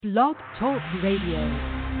Blog Talk Radio.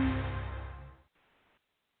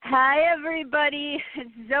 Hi, everybody. It's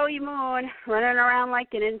Zoe Moon, running around like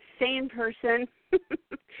an insane person,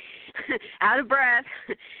 out of breath.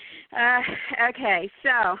 Okay,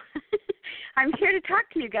 so I'm here to talk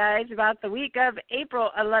to you guys about the week of April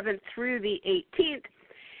 11th through the 18th.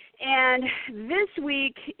 And this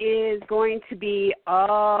week is going to be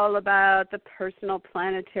all about the personal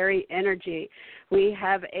planetary energy. We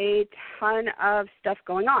have a ton of stuff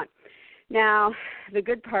going on. Now, the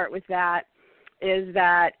good part with that is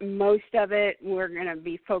that most of it we're going to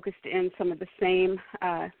be focused in some of the same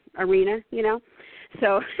arena,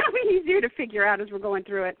 so it'll be easier to figure out as we're going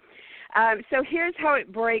through it. So here's how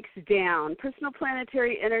it breaks down. Personal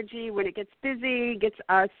planetary energy, when it gets busy, gets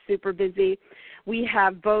us super busy. We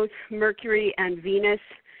have both Mercury and Venus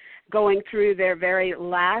going through their very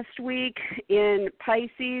last week in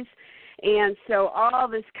Pisces. And so all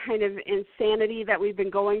this kind of insanity that we've been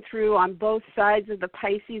going through on both sides of the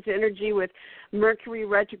Pisces energy with Mercury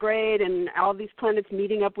retrograde and all these planets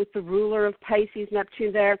meeting up with the ruler of Pisces,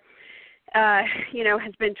 Neptune there,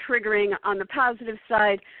 has been triggering on the positive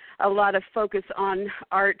side a lot of focus on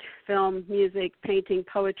art, film, music, painting,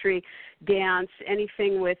 poetry, dance,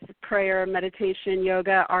 anything with prayer, meditation,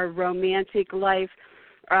 yoga, our romantic life,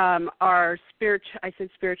 our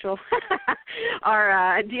spiritual,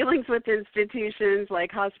 our dealings with institutions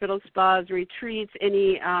like hospitals, spas, retreats,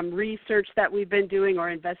 any research that we've been doing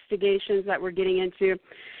or investigations that we're getting into.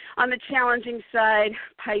 On the challenging side,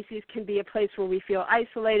 Pisces can be a place where we feel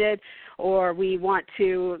isolated, or we want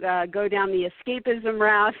to go down the escapism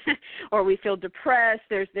route, or we feel depressed.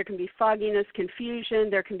 There can be fogginess, confusion.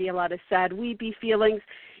 There can be a lot of sad, weepy feelings.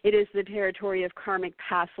 It is the territory of karmic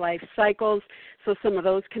past life cycles, so some of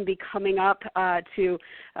those can be coming up to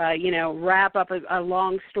wrap up a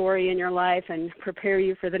long story in your life and prepare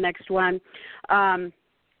you for the next one.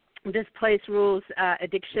 This place rules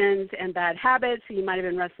addictions and bad habits, so you might have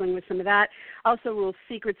been wrestling with some of that. Also rules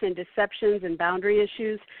secrets and deceptions and boundary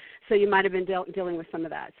issues, so you might have been dealing with some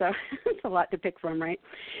of that. So it's a lot to pick from, right?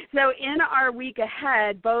 So in our week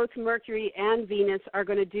ahead, both Mercury and Venus are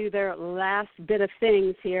going to do their last bit of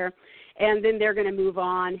things here, and then they're going to move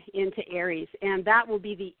on into Aries. And that will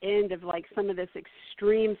be the end of, like, some of this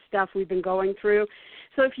extreme stuff we've been going through.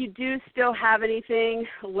 So if you do still have anything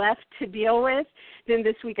left to deal with, then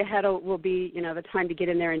this week ahead will be, the time to get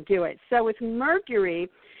in there and do it. So with Mercury,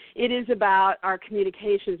 it is about our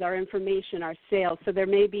communications, our information, our sales. So there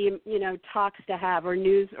may be, talks to have or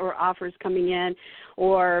news or offers coming in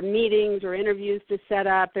or meetings or interviews to set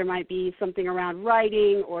up. There might be something around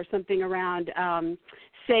writing or something around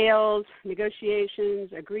sales, negotiations,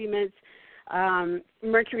 agreements.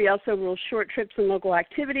 Mercury also rules short trips and local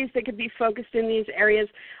activities that could be focused in these areas.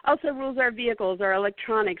 Also rules our vehicles, our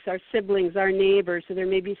electronics, our siblings, our neighbors. So there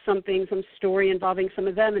may be some story involving some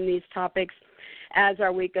of them in these topics as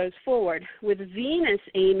our week goes forward. With Venus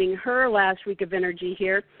aiming her last week of energy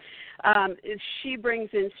here, she brings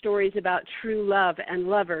in stories about true love and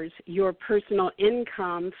lovers, your personal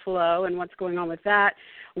income flow and what's going on with that,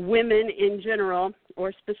 women in general,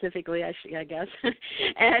 or specifically, I guess,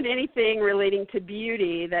 and anything relating to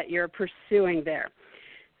beauty that you're pursuing there.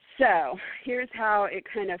 So here's how it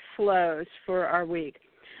kind of flows for our week.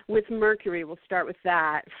 With Mercury, we'll start with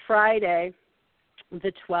that. Friday,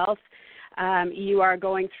 the 12th, you are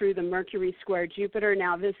going through the Mercury square Jupiter.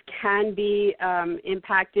 Now, this can be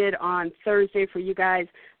impacted on Thursday for you guys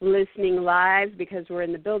listening live because we're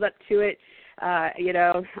in the build-up to it,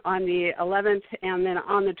 on the 11th, and then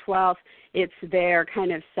on the 12th, it's there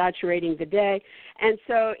kind of saturating the day. And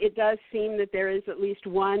so it does seem that there is at least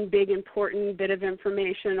one big important bit of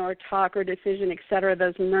information or talk or decision, et cetera,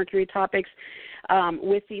 those Mercury topics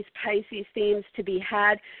with these Pisces themes to be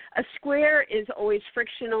had. A square is always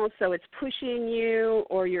frictional, so it's pushing you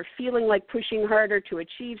or you're feeling like pushing harder to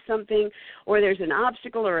achieve something, or there's an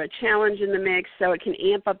obstacle or a challenge in the mix, so it can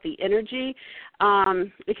amp up the energy.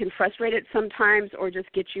 It can frustrate it sometimes or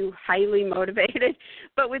just get you highly motivated.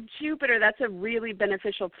 But with Jupiter, that's a really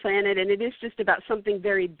beneficial planet, and it is just about something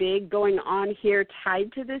very big going on here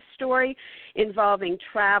tied to this story involving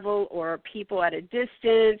travel or people at a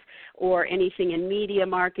distance or anything in media,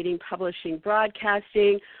 marketing, publishing,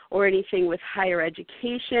 broadcasting, or anything with higher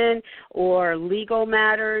education or legal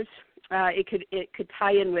matters. It could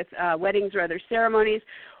tie in with weddings or other ceremonies,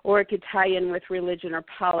 or it could tie in with religion or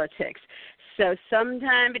politics. So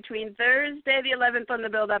sometime between Thursday the 11th on the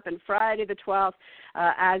build-up and Friday the 12th,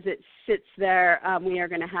 as it sits there, we are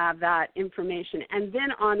going to have that information. And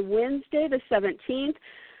then on Wednesday the 17th,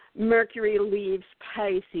 Mercury leaves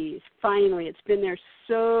Pisces. Finally, it's been there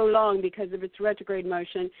so long because of its retrograde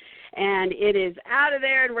motion, and it is out of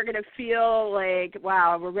there, and we're going to feel like,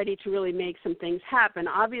 wow, we're ready to really make some things happen.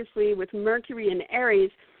 Obviously, with Mercury in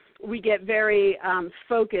Aries, we get very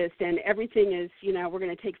focused, and everything is, we're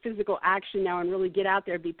going to take physical action now and really get out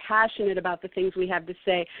there, be passionate about the things we have to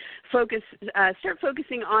say, start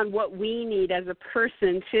focusing on what we need as a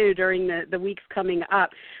person, too, during the weeks coming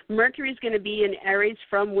up. Mercury is going to be in Aries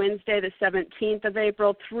from Wednesday, the 17th of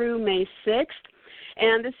April, through May 6th.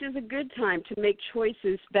 And this is a good time to make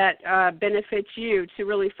choices that benefit you, to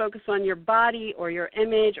really focus on your body or your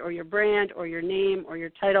image or your brand or your name or your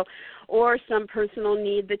title or some personal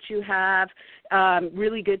need that you have.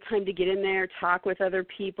 Really good time to get in there, talk with other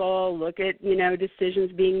people, look at,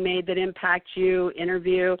 decisions being made that impact you,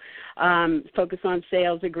 interview, focus on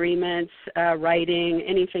sales agreements, writing,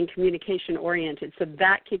 anything communication-oriented. So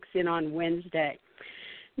that kicks in on Wednesday.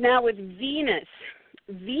 Now with Venus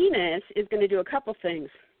is going to do a couple things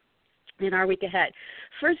in our week ahead.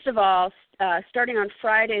 First of all, starting on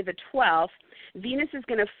Friday the 12th, Venus is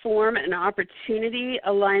going to form an opportunity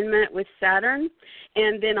alignment with Saturn,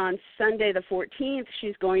 and then on Sunday the 14th,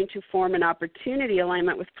 she's going to form an opportunity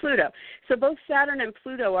alignment with Pluto. So both Saturn and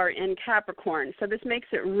Pluto are in Capricorn, so this makes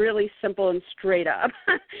it really simple and straight up.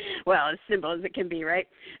 Well, as simple as it can be, right?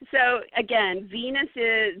 So again, Venus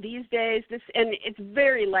is these days, and it's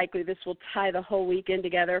very likely this will tie the whole weekend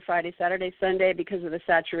together, Friday, Saturday, Sunday, because of the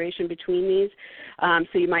saturation between these.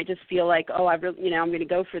 So you might just feel like, oh, I'm going to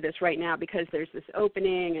go for this right now because there's this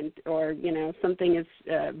opening, or something is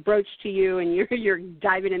broached to you, and you're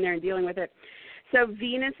diving in there and dealing with it. So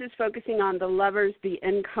Venus is focusing on the lovers, the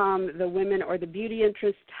income, the women, or the beauty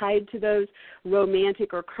interests tied to those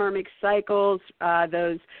romantic or karmic cycles,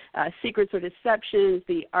 those secrets or deceptions,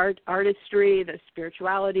 the artistry, the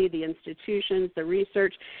spirituality, the institutions, the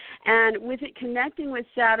research. And with it connecting with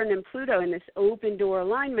Saturn and Pluto in this open door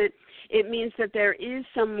alignment, it means that there is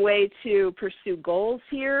some way to pursue goals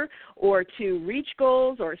here, or to reach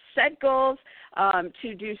goals or set goals,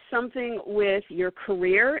 to do something with your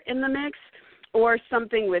career in the mix, or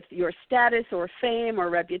something with your status or fame or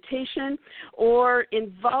reputation, or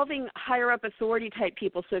involving higher-up authority-type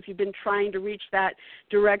people. So if you've been trying to reach that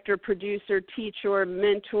director, producer, teacher,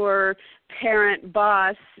 mentor, parent,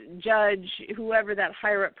 boss, judge, whoever that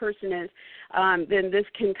higher-up person is, then this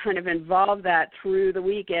can kind of involve that through the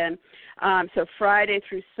weekend. So Friday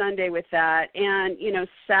through Sunday with that. And,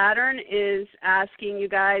 Saturn is asking you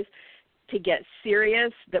guys to get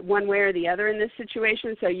serious, that one way or the other in this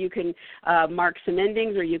situation, so you can mark some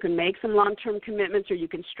endings, or you can make some long-term commitments, or you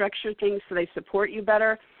can structure things so they support you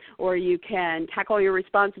better, or you can tackle your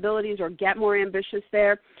responsibilities or get more ambitious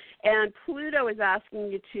there. And Pluto is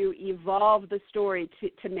asking you to evolve the story,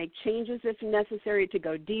 to make changes if necessary, to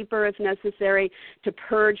go deeper if necessary, to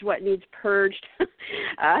purge what needs purged,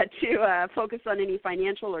 to focus on any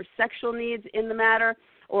financial or sexual needs in the matter,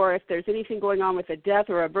 or if there's anything going on with a death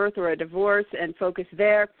or a birth or a divorce, and focus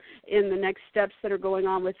there in the next steps that are going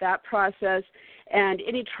on with that process, and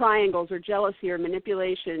any triangles or jealousy or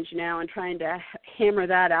manipulations, and trying to hammer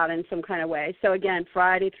that out in some kind of way. So again,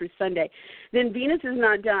 Friday through Sunday. Then Venus is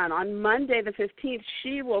not done. On Monday the 15th,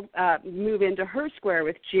 she will move into her square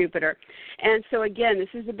with Jupiter. And so again, this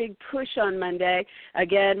is a big push on Monday,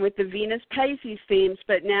 again with the Venus-Pisces themes,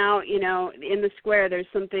 but now, in the square there's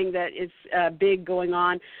something that is big going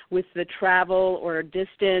on with the travel or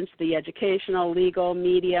distance, the educational, legal,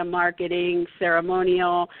 media, marketing,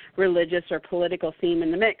 ceremonial, religious, or political theme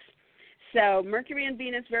in the mix. So Mercury and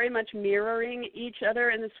Venus very much mirroring each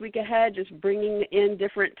other in this week ahead, just bringing in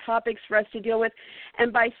different topics for us to deal with.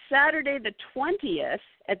 And by Saturday the 20th,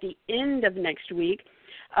 at the end of next week,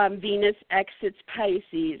 Venus exits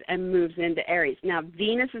Pisces and moves into Aries. Now,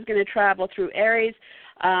 Venus is going to travel through Aries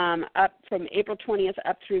up from April 20th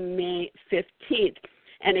up through May 15th.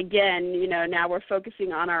 And again, now we're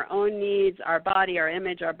focusing on our own needs, our body, our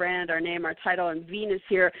image, our brand, our name, our title, and Venus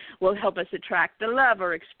here will help us attract the love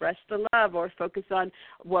or express the love, or focus on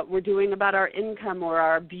what we're doing about our income or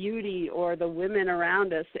our beauty or the women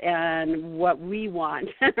around us and what we want,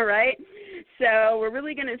 right? So we're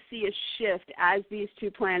really going to see a shift as these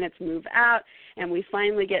two planets move out, and we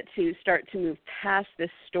finally get to start to move past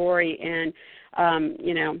this story. And,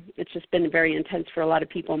 it's just been very intense for a lot of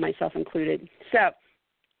people, myself included. So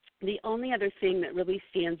the only other thing that really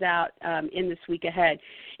stands out in this week ahead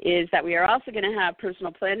is that we are also going to have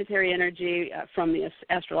personal planetary energy from the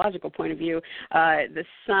astrological point of view. The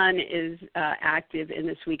sun is active in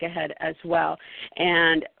this week ahead as well.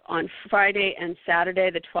 And on Friday and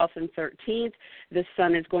Saturday, the 12th and 13th, the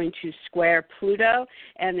sun is going to square Pluto.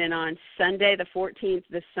 And then on Sunday, the 14th,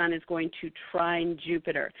 the sun is going to trine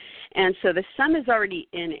Jupiter. And so the sun is already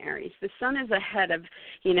in Aries. The sun is ahead of,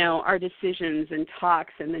 our decisions and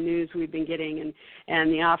talks and the news we've been getting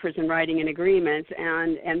and the offers and writing and agreements,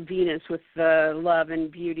 and Venus with the love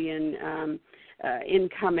and beauty and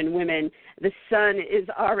income and women. The sun is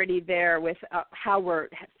already there with how we're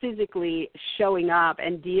physically showing up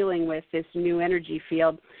and dealing with this new energy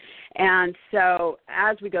field. And so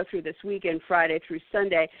as we go through this weekend, Friday through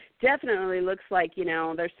Sunday, definitely looks like,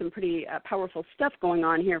 there's some pretty powerful stuff going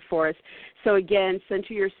on here for us. So again,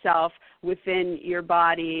 center yourself within your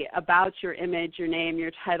body about your image, your name,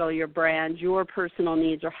 your title, your brand, your personal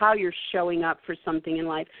needs, or how you're showing up for something in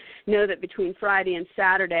life. Know that between Friday and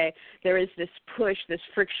Saturday, there is this push, this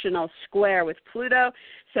frictional square with Pluto.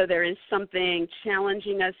 So there is something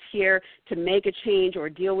challenging us here to make a change or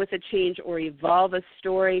deal with a change or evolve a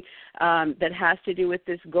story that has to do with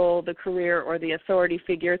this goal, the career, or the authority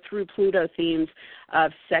figure through Pluto themes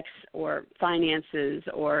of sex or finances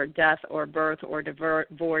or death or birth or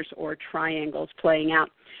divorce or triangles playing out.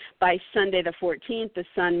 By Sunday the 14th, the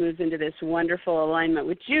sun moves into this wonderful alignment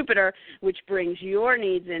with Jupiter, which brings your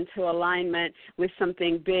needs into alignment with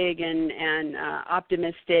something big and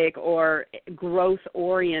optimistic or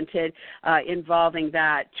growth-oriented involving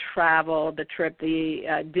that travel, the trip,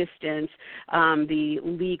 the distance, the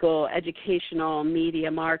legal, educational, media,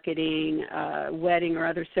 marketing, wedding or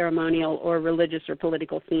other ceremonial or religious or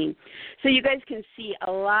political theme. So you guys can see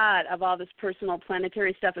a lot of all this personal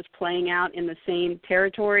planetary stuff is playing out in the same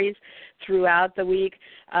territories throughout the week,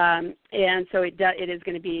 and so it is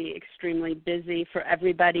going to be extremely busy for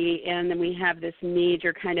everybody. And then we have this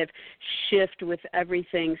major kind of shift with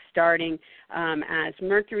everything starting as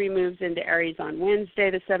Mercury moves into Aries on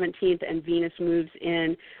Wednesday the 17th and Venus moves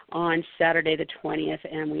in on Saturday the 20th,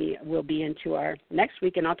 and we will be into our next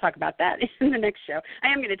week, and I'll talk about that in the next show. I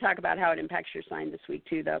am going to talk about how it impacts your sign this week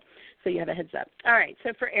too, though, so you have a heads up. All right,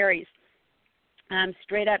 so for Aries,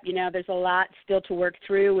 straight up, there's a lot still to work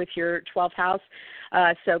through with your 12th house.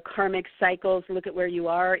 So karmic cycles, look at where you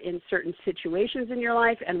are in certain situations in your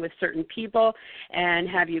life and with certain people, and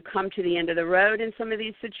have you come to the end of the road in some of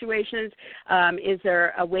these situations? Is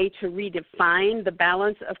there a way to redefine the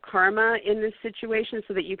balance of karma in this situation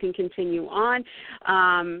so that you can continue on?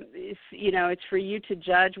 It's for you to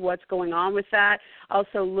judge what's going on with that.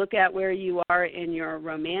 Also look at where you are in your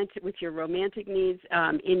romantic needs,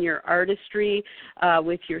 in your artistry,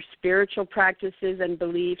 with your spiritual practices and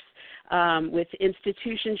beliefs, with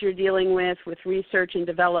institutions you're dealing with research and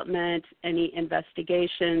development, any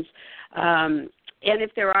investigations, and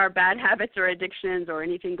if there are bad habits or addictions or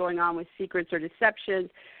anything going on with secrets or deceptions,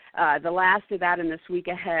 the last of that in this week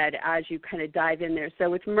ahead as you kind of dive in there. So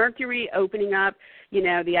with Mercury opening up,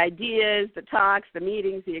 the ideas, the talks, the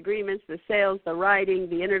meetings, the agreements, the sales, the writing,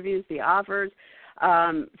 the interviews, the offers,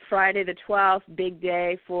 Friday the 12th, big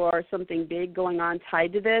day for something big going on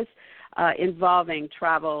tied to this, involving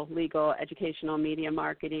travel, legal, educational, media,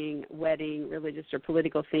 marketing, wedding, religious or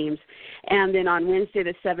political themes. And then on Wednesday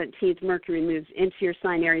the 17th, Mercury moves into your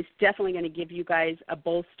sign Aries, definitely going to give you guys a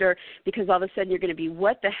bolster, because all of a sudden you're going to be,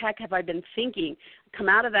 what the heck have I been thinking? Come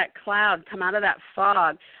out of that cloud, come out of that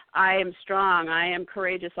fog. I am strong. I am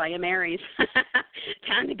courageous. I am Aries.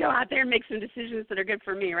 Time to go out there and make some decisions that are good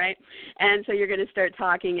for me, right? And so you're going to start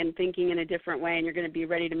talking and thinking in a different way, and you're going to be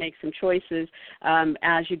ready to make some choices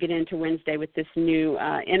as you get into Wednesday with this new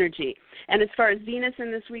energy. And as far as Venus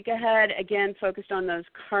in this week ahead, again, focused on those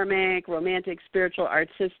karmic, romantic, spiritual,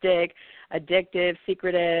 artistic, addictive,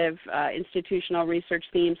 secretive, institutional research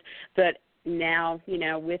themes, but now,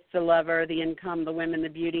 with the lover, the income, the women, the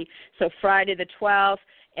beauty. So Friday the 12th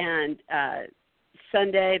and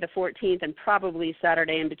Sunday the 14th and probably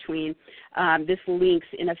Saturday in between, this links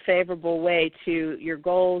in a favorable way to your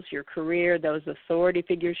goals, your career, those authority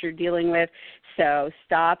figures you're dealing with. So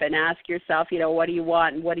stop and ask yourself, what do you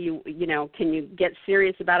want, and what do you, can you get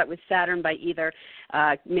serious about it with Saturn by either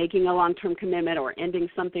making a long-term commitment or ending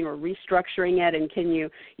something or restructuring it, and can you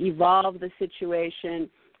evolve the situation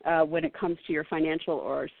when it comes to your financial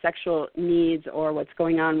or sexual needs, or what's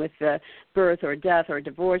going on with the birth or death or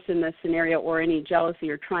divorce in this scenario, or any jealousy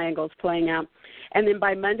or triangles playing out. And then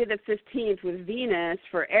by Monday the 15th with Venus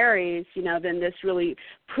for Aries, then this really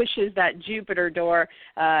pushes that Jupiter door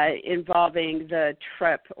involving the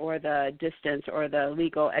trip or the distance or the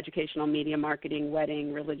legal, educational, media, marketing,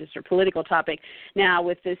 wedding, religious, or political topic. Now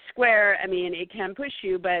with this square, it can push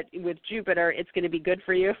you, but with Jupiter, it's going to be good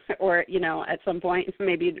for you, or, at some point,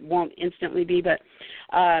 maybe it won't instantly be, but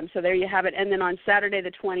so there you have it. And then on Saturday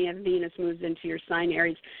the 20th, Venus moves into your sign,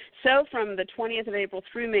 Aries. So from the 20th of April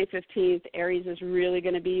through May 15th, Aries is really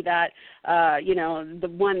going to be that, the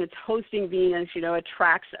one that's hosting Venus,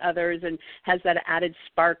 attracts others and has that added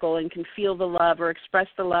sparkle and can feel the love or express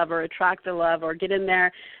the love or attract the love or get in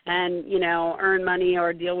there and, earn money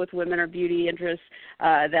or deal with women or beauty interests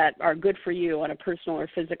that are good for you on a personal or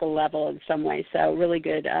physical level in some way. So really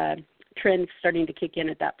good trend starting to kick in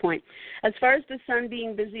at that point. As far as the sun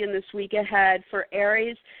being busy in this week ahead, for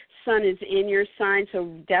Aries, sun is in your sign, so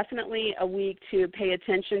definitely a week to pay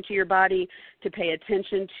attention to your body, to pay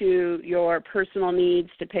attention to your personal needs,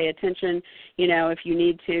 to pay attention, if you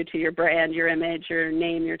need to your brand, your image, your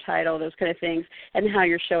name, your title, those kind of things, and how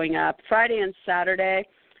you're showing up. Friday and Saturday,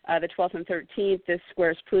 the 12th and 13th, this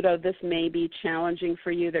squares Pluto. This may be challenging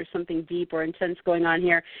for you. There's something deep or intense going on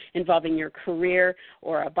here involving your career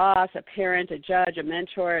or a boss, a parent, a judge, a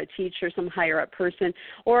mentor, a teacher, some higher-up person,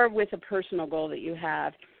 or with a personal goal that you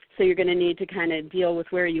have. So you're going to need to kind of deal with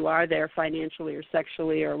where you are there financially or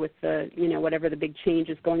sexually or with the, whatever the big change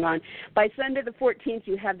is going on. By Sunday the 14th,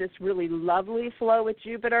 you have this really lovely flow with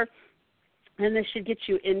Jupiter. And this should get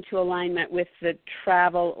you into alignment with the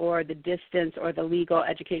travel or the distance or the legal,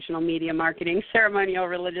 educational, media, marketing, ceremonial,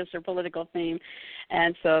 religious, or political theme.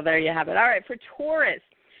 And so there you have it. All right, for Taurus,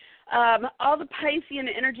 all the Piscean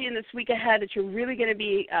energy in this week ahead that you're really going to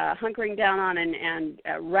be hunkering down on and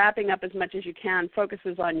wrapping up as much as you can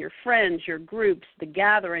focuses on your friends, your groups, the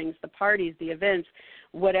gatherings, the parties, the events,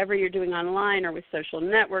 whatever you're doing online or with social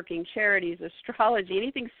networking, charities, astrology,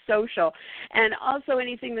 anything social, and also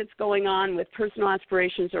anything that's going on with personal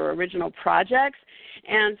aspirations or original projects.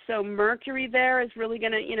 And so Mercury there is really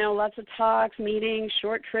going to, lots of talks, meetings,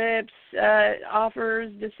 short trips,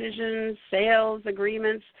 offers, decisions, sales,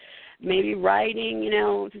 agreements, maybe writing,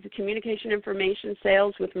 communication, information,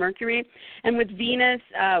 sales with Mercury. And with Venus,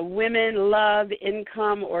 women, love,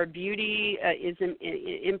 income, or beauty is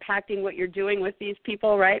impacting what you're doing with these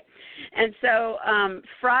people, right? And so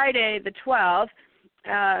Friday the 12th,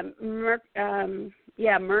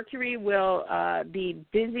 Mercury will be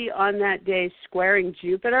busy on that day squaring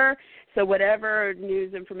Jupiter. So whatever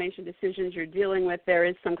news, information, decisions you're dealing with, there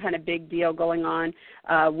is some kind of big deal going on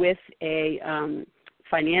with a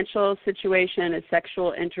financial situation, a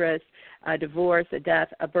sexual interest, a divorce, a death,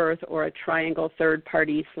 a birth, or a triangle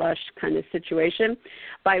third-party flush kind of situation.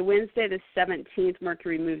 By Wednesday the 17th,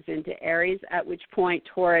 Mercury moves into Aries, at which point,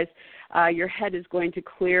 Taurus, your head is going to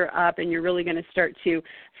clear up and you're really going to start to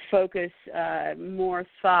focus more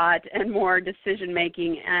thought and more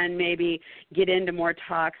decision-making and maybe get into more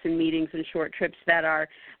talks and meetings and short trips that are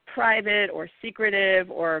private or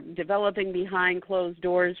secretive or developing behind closed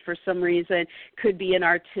doors for some reason. Could be an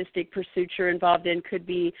artistic pursuit you're involved in, could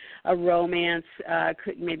be a romance,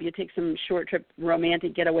 maybe you take some short trip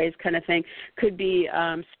romantic getaways kind of thing, could be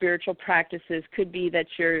spiritual practices, could be that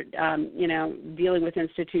you're dealing with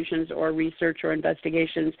institutions or research or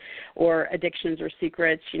investigations or addictions or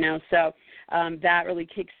secrets, so that really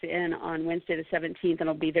kicks in on Wednesday the 17th and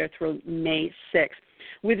it'll be there through May 6th.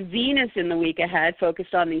 With Venus in the week ahead,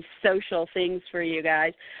 focused on these social things for you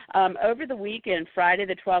guys, over the weekend, Friday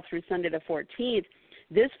the 12th through Sunday the 14th,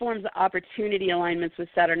 this forms opportunity alignments with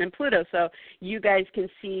Saturn and Pluto. So you guys can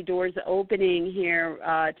see doors opening here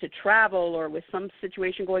to travel or with some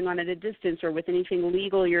situation going on at a distance or with anything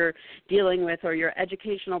legal you're dealing with or your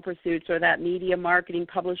educational pursuits or that media, marketing,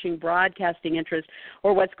 publishing, broadcasting interest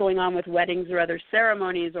or what's going on with weddings or other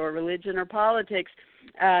ceremonies or religion or politics.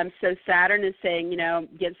 So Saturn is saying,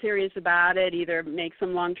 get serious about it, either make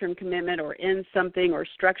some long-term commitment or end something or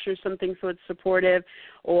structure something so it's supportive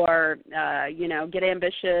or, get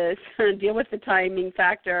ambitious, deal with the timing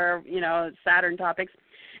factor, Saturn topics.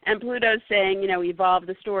 And Pluto's saying, evolve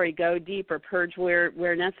the story, go deeper, purge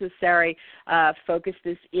where necessary, focus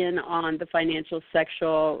this in on the financial,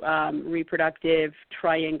 sexual, reproductive,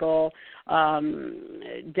 triangle,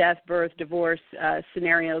 death, birth, divorce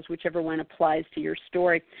scenarios, whichever one applies to your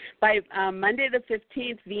story. By Monday the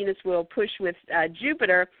 15th, Venus will push with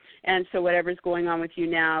Jupiter, and so whatever's going on with you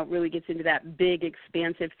now really gets into that big,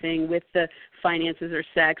 expansive thing with the finances or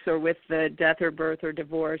sex or with the death or birth or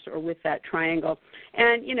divorce or with that triangle.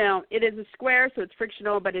 And, it is a square, so it's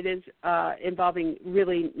frictional, but it is involving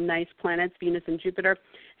really nice planets, Venus and Jupiter.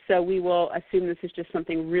 So we will assume this is just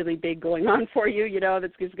something really big going on for you,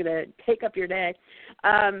 that's just going to take up your day.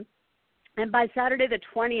 And by Saturday the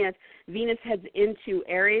 20th, Venus heads into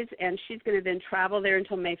Aries, and she's going to then travel there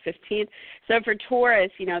until May 15th. So for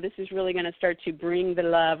Taurus, this is really going to start to bring the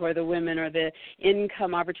love or the women or the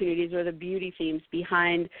income opportunities or the beauty themes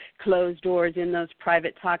behind closed doors in those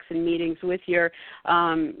private talks and meetings with your,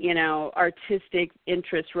 artistic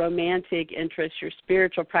interests, romantic interests, your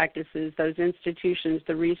spiritual practices, those institutions,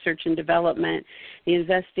 the research and development, the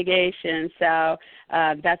investigation. So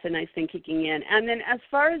that's a nice thing kicking in. And then as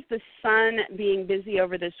far as the sun being busy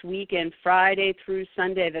over this weekend, Friday through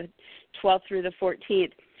Sunday, the 12th through the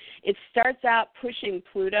 14th, it starts out pushing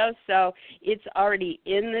Pluto, so it's already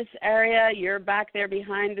in this area. You're back there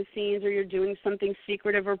behind the scenes, or you're doing something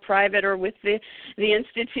secretive or private, or with the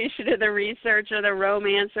institution or the research or the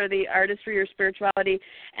romance or the artistry or spirituality,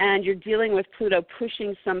 and you're dealing with Pluto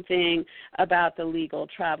pushing something about the legal,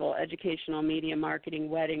 travel, educational, media,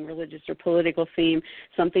 marketing, wedding, religious or political theme,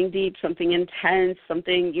 something deep, something intense,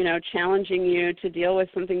 something, challenging you to deal with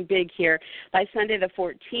something big here. By Sunday the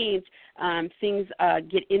 14th, things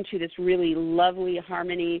get into this really lovely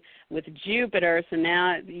harmony with Jupiter, so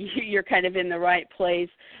now you're kind of in the right place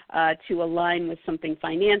to align with something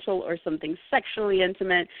financial or something sexually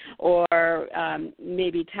intimate, or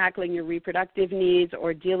maybe tackling your reproductive needs,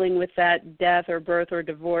 or dealing with that death or birth or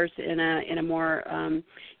divorce in a more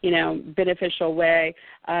beneficial way.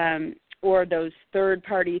 Or those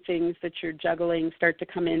third-party things that you're juggling start to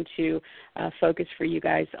come into focus for you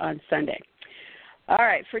guys on Sunday. All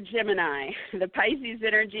right, for Gemini, the Pisces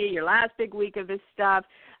energy, your last big week of this stuff,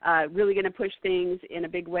 really going to push things in a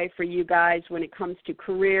big way for you guys when it comes to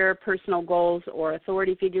career, personal goals, or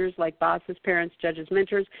authority figures like bosses, parents, judges,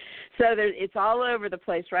 mentors. So it's all over the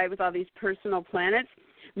place, right, with all these personal planets.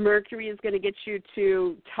 Mercury is going to get you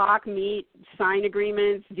to talk, meet, sign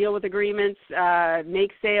agreements, deal with agreements,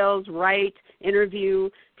 make sales, write, interview,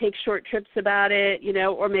 take short trips about it,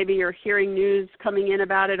 or maybe you're hearing news coming in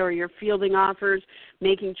about it, or you're fielding offers,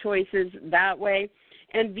 making choices that way.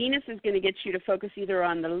 And Venus is going to get you to focus either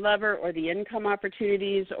on the lover or the income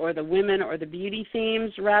opportunities, or the women or the beauty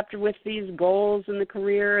themes wrapped with these goals in the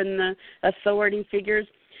career and the authority figures.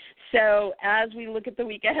 So as we look at the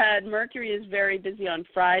week ahead, Mercury is very busy on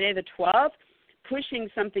Friday, the 12th, pushing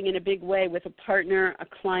something in a big way with a partner, a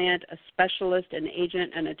client, a specialist, an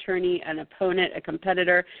agent, an attorney, an opponent, a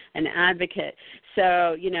competitor, an advocate.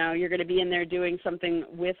 So, you're going to be in there doing something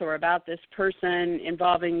with or about this person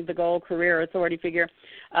involving the goal, career, authority figure,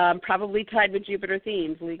 probably tied with Jupiter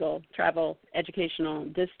themes, legal, travel, educational,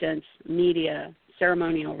 distance, media,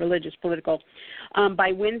 ceremonial, religious, political.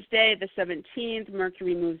 By Wednesday, the 17th,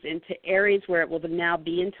 Mercury moves into Aries, where it will now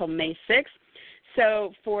be until May 6th.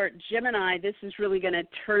 So for Gemini, this is really going to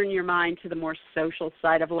turn your mind to the more social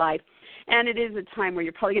side of life. And it is a time where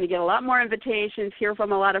you're probably going to get a lot more invitations, hear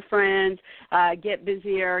from a lot of friends, get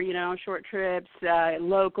busier, short trips,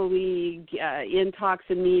 locally, in talks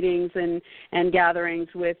and meetings and gatherings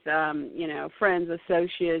with, friends,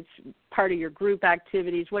 associates, part of your group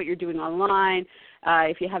activities, what you're doing online,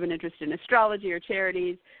 if you have an interest in astrology or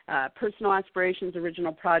charities, personal aspirations,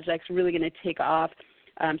 original projects, really going to take off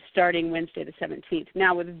starting Wednesday the 17th.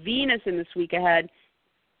 Now with Venus in this week ahead,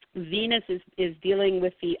 Venus is dealing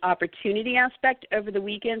with the opportunity aspect over the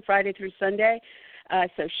weekend, Friday through Sunday.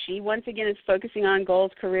 So she, once again, is focusing on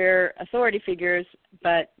goals, career, authority figures,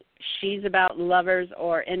 but she's about lovers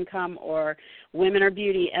or income or women or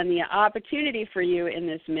beauty. And the opportunity for you in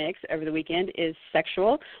this mix over the weekend is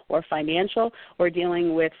sexual or financial, or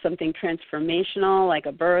dealing with something transformational like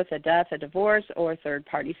a birth, a death, a divorce, or a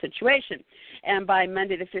third-party situation. And by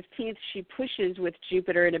Monday the 15th, she pushes with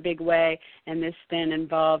Jupiter in a big way, and this then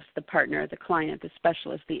involves the partner, the client, the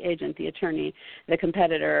specialist, the agent, the attorney, the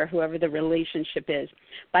competitor, whoever the relationship is.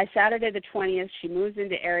 By Saturday the 20th, she moves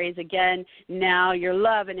into Aries again. Now your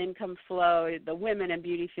love and income flow, the women and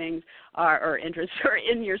beauty things or interests are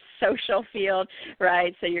in your social field,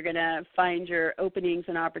 right? So you're going to find your openings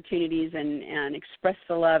and opportunities and express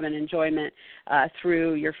the love and enjoyment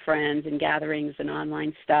through your friends and gatherings and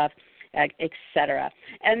online stuff, etc.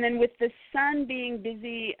 And then with the sun being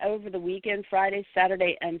busy over the weekend, Friday,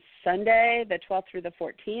 Saturday, and Sunday, the 12th through the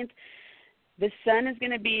 14th, the sun is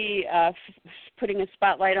going to be putting a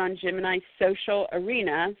spotlight on Gemini's social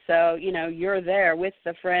arena. So, you're there with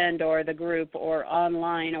the friend or the group or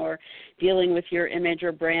online or dealing with your image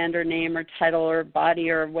or brand or name or title or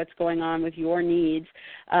body or what's going on with your needs.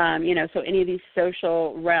 So any of these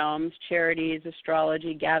social realms, charities,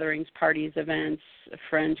 astrology, gatherings, parties, events,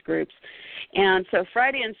 friends, groups. And so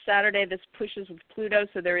Friday and Saturday, this pushes with Pluto,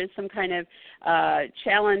 so there is some kind of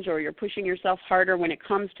challenge, or you're pushing yourself harder when it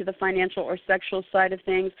comes to the financial or sexual side of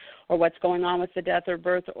things, or what's going on with the death or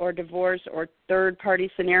birth or divorce or third-party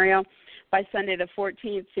scenario. by Sunday the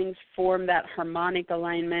 14th, things form that harmonic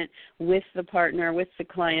alignment with the partner, with the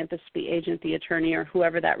client, the agent, the attorney, or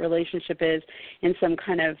whoever that relationship is in some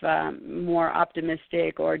kind of more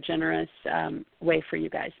optimistic or generous way for you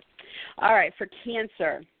guys. All right, for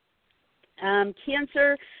Cancer.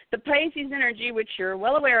 Cancer, the Pisces energy, which you're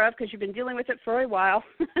well aware of because you've been dealing with it for a while,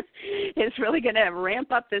 is really going to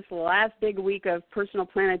ramp up this last big week of personal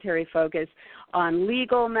planetary focus on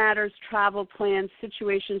legal matters, travel plans,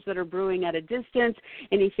 situations that are brewing at a distance,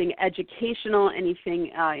 anything educational,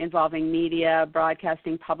 anything involving media,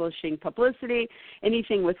 broadcasting, publishing, publicity,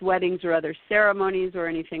 anything with weddings or other ceremonies, or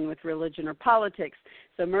anything with religion or politics.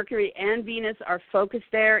 So Mercury and Venus are focused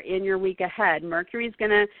there in your week ahead. Mercury is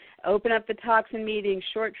going to open up the talks and meetings,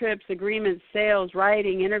 short trips, agreements, sales,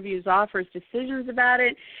 writing, interviews, offers, decisions about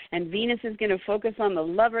it. And Venus is going to focus on the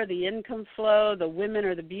lover, the income flow, the women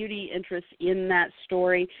or the beauty interests in that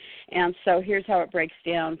story. And so here's how it breaks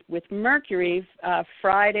down. With Mercury,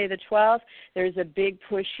 Friday the 12th, there's a big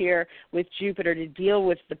push here with Jupiter to deal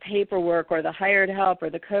with the paperwork or the hired help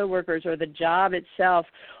or the coworkers or the job itself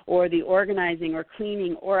or the organizing or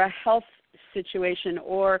cleaning or a health situation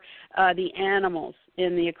or the animals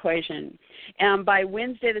in the equation. And by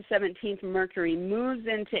Wednesday the 17th, Mercury moves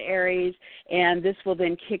into Aries, and this will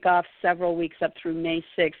then kick off several weeks up through May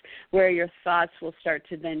 6th, where your thoughts will start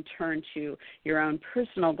to then turn to your own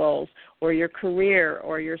personal goals or your career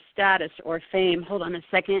or your status or fame. Hold on a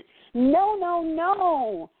second. No.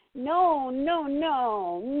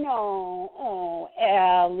 Oh,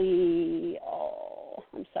 Allie. Oh,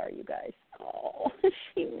 I'm sorry, you guys. Oh,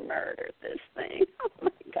 she murdered this thing. Oh, my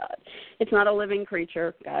God. It's not a living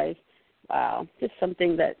creature, guys. Wow. Just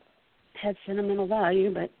something that has sentimental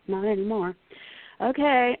value, but not anymore.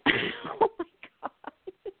 Okay. Oh, my God.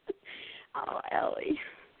 Oh, Ellie.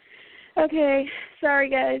 Okay. Sorry,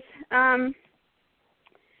 guys.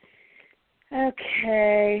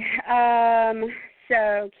 Okay.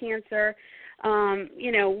 So, Cancer,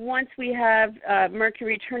 once we have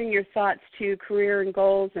Mercury turning your thoughts to career and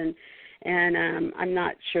goals, and I'm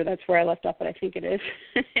not sure that's where I left off, but I think it is.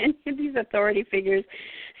 And these authority figures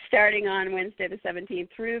starting on Wednesday the 17th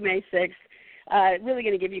through May 6th, really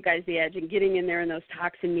going to give you guys the edge in getting in there in those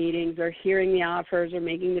talks and meetings or hearing the offers or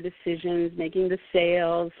making the decisions, making the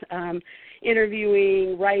sales,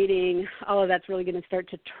 interviewing, writing. All of that's really going to start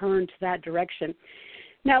to turn to that direction.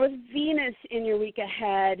 Now, with Venus in your week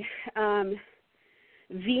ahead,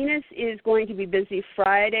 Venus is going to be busy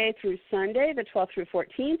Friday through Sunday, the 12th through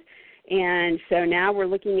 14th. And so now we're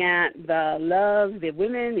looking at the love, the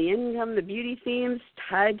women, the income, the beauty themes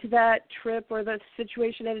tied to that trip or the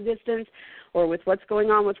situation at a distance, or with what's going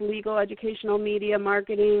on with legal, educational, media,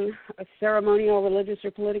 marketing, ceremonial, religious,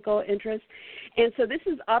 or political interests. And so this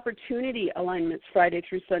is opportunity alignments Friday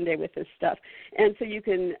through Sunday with this stuff. And so you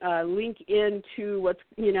can link into what's,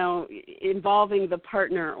 involving the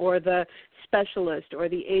partner or the specialist or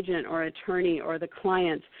the agent or attorney or the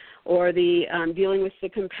client or the dealing with the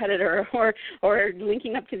competitor or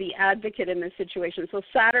linking up to the advocate in this situation. So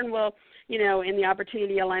Saturn will, in the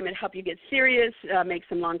opportunity alignment, help you get serious, make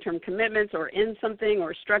some long-term commitments or end something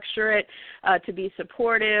or structure it to be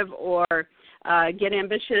supportive or get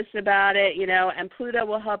ambitious about it, and Pluto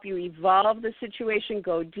will help you evolve the situation,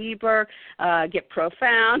 go deeper, get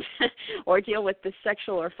profound, or deal with the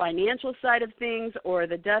sexual or financial side of things or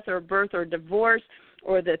the death or birth or divorce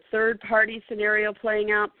or the third-party scenario playing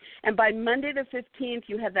out. And by Monday the 15th,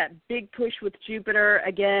 you have that big push with Jupiter,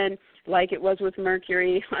 again, like it was with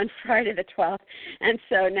Mercury on Friday the 12th. And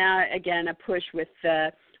so now, again, a push with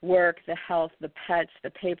the work, the health, the pets, the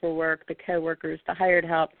paperwork, the coworkers, the hired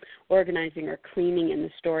help, organizing or cleaning in the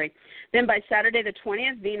story. Then by Saturday the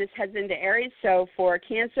 20th, Venus heads into Aries. So for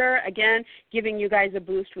Cancer, again, giving you guys a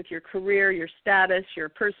boost with your career, your status, your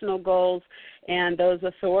personal goals, and those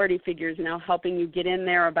authority figures now helping you get in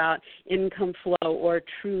there about income flow or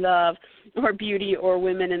true love or beauty or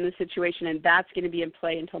women in the situation, and that's going to be in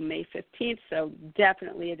play until May 15th, so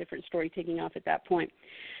definitely a different story taking off at that point.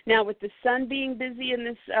 Now, with the sun being busy in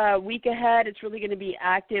this week ahead, it's really going to be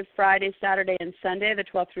active Friday, Saturday, and Sunday, the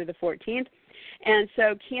 12th through the 14th. And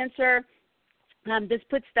so Cancer, this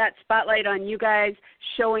puts that spotlight on you guys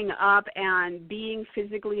showing up and being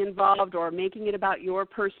physically involved or making it about your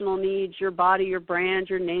personal needs, your body, your brand,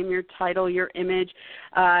 your name, your title, your image,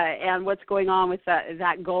 and what's going on with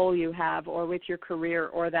that goal you have or with your career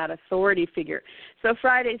or that authority figure. So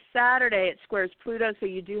Friday, Saturday, it squares Pluto, so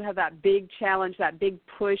you do have that big challenge, that big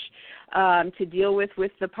push to deal with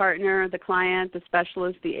the partner, the client, the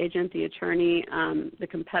specialist, the agent, the attorney, the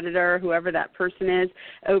competitor, whoever that person is,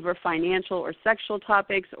 over financial or sexual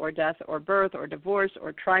topics or death or birth or divorce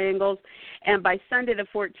or triangles. And by Sunday the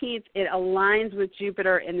 14th, it aligns with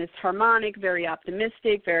Jupiter in this harmonic, very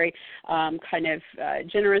optimistic, very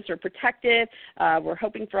generous or protective. We're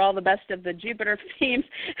hoping for all the best of the Jupiter themes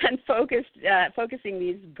and focusing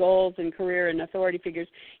these goals and career and authority figures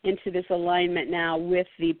into this alignment now with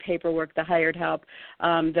the paperwork, the hired help,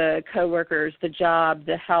 the coworkers, the job,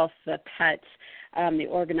 the health, the pets, the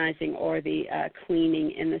organizing or the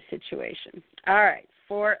cleaning in the situation. All right,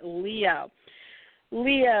 for Leo.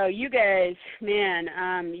 Leo, you guys,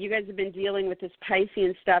 man, you guys have been dealing with this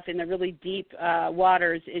Piscean stuff in the really deep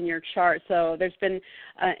waters in your chart. So there's been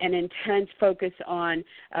an intense focus on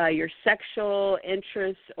your sexual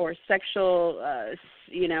interests or sexual,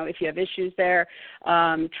 if you have issues there,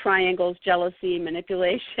 triangles, jealousy,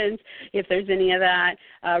 manipulations, if there's any of that,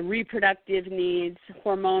 reproductive needs,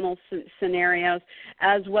 hormonal scenarios,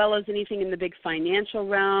 as well as anything in the big financial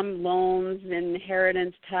realm, loans,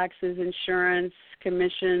 inheritance, taxes, insurance,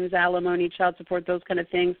 commissions, alimony, child support, those kind of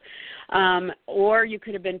things. Or you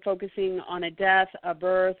could have been focusing on a death, a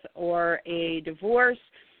birth, or a divorce,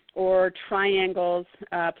 or triangles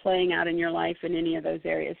playing out in your life in any of those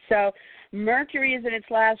areas. So Mercury is in its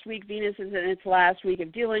last week. Venus is in its last week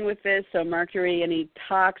of dealing with this. So Mercury, any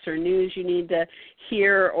talks or news you need to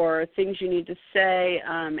hear or things you need to say,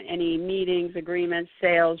 any meetings, agreements,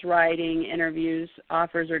 sales, writing, interviews,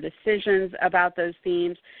 offers, or decisions about those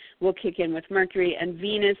themes will kick in with Mercury. And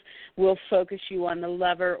Venus will focus you on the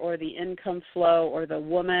lover or the income flow or the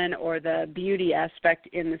woman or the beauty aspect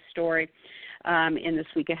in the story in this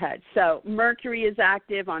week ahead. So Mercury is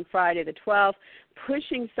active on Friday the 12th,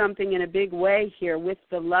 pushing something in a big way here with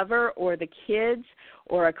the lover or the kids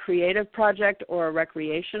or a creative project or a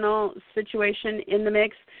recreational situation in the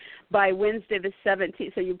mix. By Wednesday the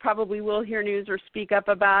 17th, so you probably will hear news or speak up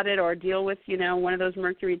about it or deal with, one of those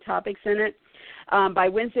Mercury topics in it. By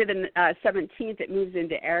Wednesday the 17th, it moves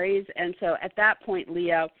into Aries, and so at that point,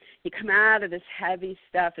 Leo, you come out of this heavy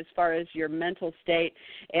stuff as far as your mental state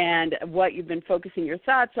and what you've been focusing your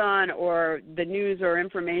thoughts on or the news or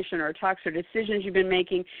information or talks or decisions you've been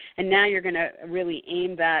making, and now you're going to really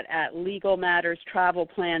aim that at legal matters, travel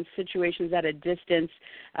plans, situations at a distance,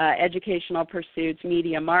 educational pursuits,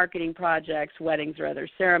 media marketing projects, weddings or other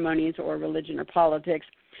ceremonies, or religion or politics.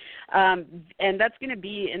 And that's going to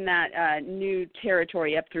be in that new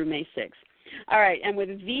territory up through May 6th. All right, and with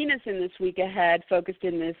Venus in this week ahead, focused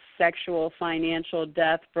in this sexual, financial,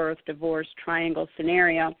 death, birth, divorce, triangle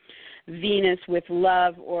scenario, Venus with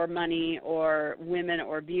love or money or women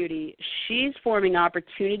or beauty, she's forming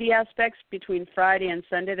opportunity aspects between Friday and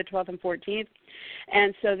Sunday, the 12th and 14th.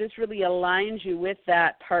 And so this really aligns you with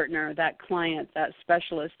that partner, that client, that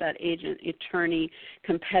specialist, that agent, attorney,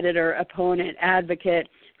 competitor, opponent, advocate,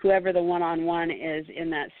 whoever the one-on-one is in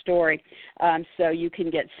that story. So you can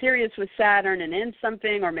get serious with Saturn and end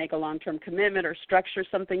something or make a long-term commitment or structure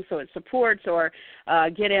something so it supports or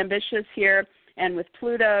get ambitious here. And with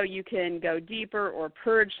Pluto, you can go deeper or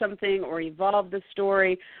purge something or evolve the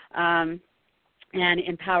story and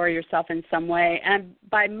empower yourself in some way. And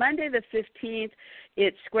by Monday the 15th,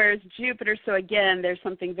 it squares Jupiter. So, again, there's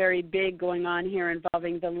something very big going on here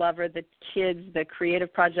involving the lover, the kids, the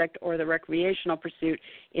creative project, or the recreational pursuit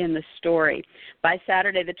in the story. By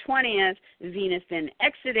Saturday the 20th, Venus then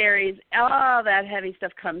exit Aries. All that heavy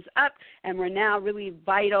stuff comes up, and we're now really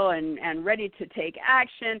vital and ready to take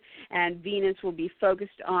action. And Venus will be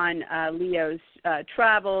focused on Leo's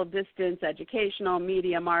travel, distance, educational,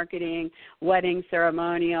 media marketing, wedding,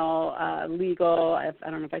 ceremonial, legal, I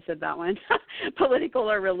don't know if I said that one, political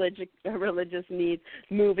or religious needs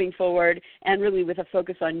moving forward, and really with a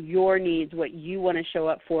focus on your needs, what you want to show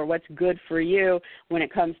up for, what's good for you when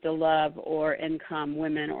it comes to love or income,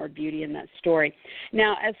 women or beauty in that story.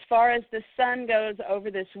 Now, as far as the sun goes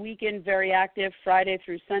over this weekend, very active, Friday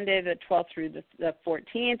through Sunday, the 12th through the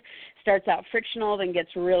 14th, starts out frictional, then gets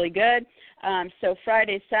really good. So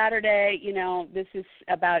Friday, Saturday, this is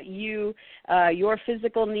about you, your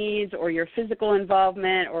physical needs or your physical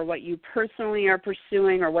involvement or what you personally are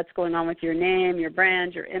pursuing or what's going on with your name, your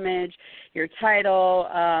brand, your image, your title,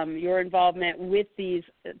 your involvement with these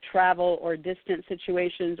travel or distant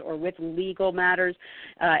situations or with legal matters,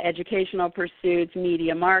 educational pursuits,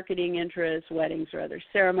 media marketing interests, weddings or other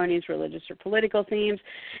ceremonies, religious or political themes.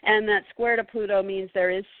 And that square to Pluto means there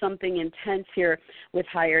is something intense here with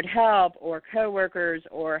hired help or coworkers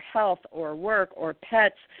or health or work or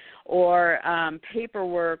pets or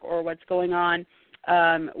paperwork or what's going on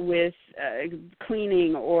with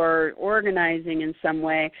cleaning or organizing in some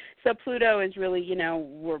way. So Pluto is really,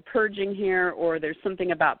 we're purging here, or there's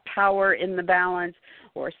something about power in the balance,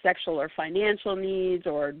 or sexual or financial needs,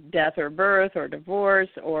 or death or birth or divorce,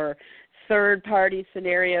 or third-party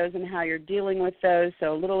scenarios and how you're dealing with those.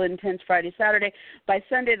 So a little intense Friday, Saturday. By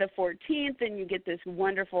Sunday the 14th, then you get this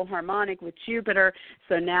wonderful harmonic with Jupiter.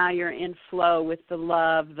 So now you're in flow with the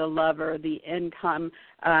love, the lover, the income,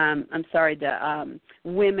 the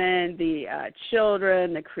women, the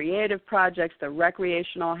children, the creative projects, the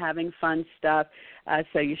recreational, having fun stuff.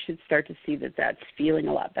 So you should start to see that that's feeling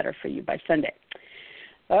a lot better for you by Sunday.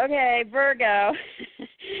 Okay, Virgo.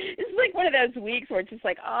 It's like one of those weeks where it's just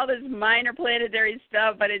like all this minor planetary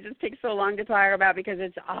stuff, but it just takes so long to talk about because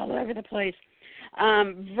it's all over the place.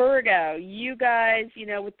 Virgo, you guys,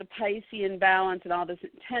 with the Piscean balance and all this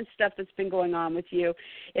intense stuff that's been going on with you,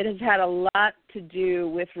 it has had a lot to do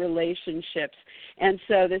with relationships. And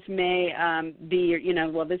so this may be,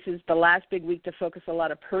 this is the last big week to focus a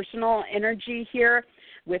lot of personal energy here,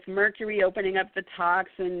 with Mercury opening up the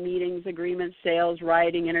talks and meetings, agreements, sales,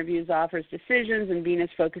 writing, interviews, offers, decisions, and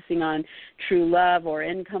Venus focusing on true love or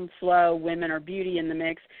income flow, women or beauty in the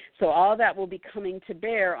mix. So all that will be coming to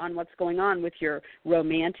bear on what's going on with your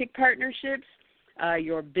romantic partnerships,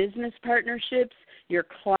 your business partnerships, your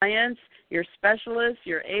clients, your specialists,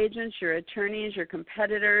 your agents, your attorneys, your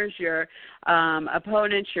competitors, your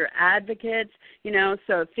opponents, your advocates,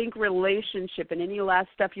 so think relationship and any last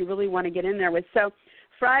stuff you really want to get in there with. So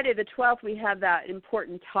Friday the 12th, we have that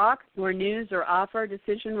important talk or news or offer,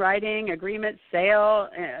 decision writing, agreement, sale,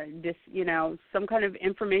 some kind of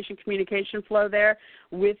information communication flow there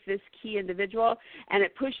with this key individual. And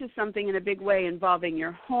it pushes something in a big way involving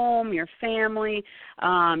your home, your family,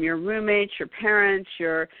 your roommates, your parents,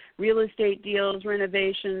 your real estate deals,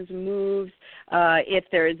 renovations, moves. If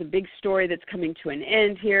there is a big story that's coming to an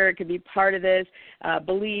end here, it could be part of this.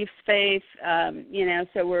 Beliefs, faith,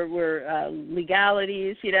 so we're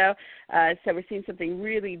legalities. So we're seeing something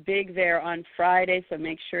really big there on Friday, so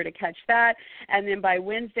make sure to catch that. And then by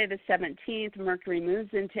Wednesday the 17th, Mercury moves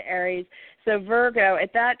into Aries. So Virgo,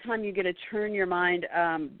 at that time you get to turn your mind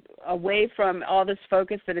away from all this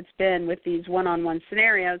focus that it's been with these one-on-one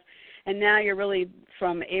scenarios, and now you're really,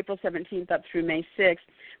 from April 17th up through May 6th,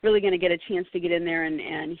 really going to get a chance to get in there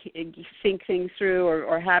and think things through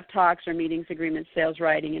or have talks or meetings, agreements, sales,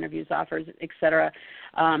 writing, interviews, offers, et cetera,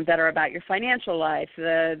 that are about your financial life,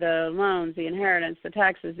 the loans, the inheritance, the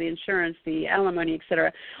taxes, the insurance, the alimony, et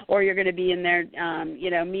cetera. Or you're going to be in there,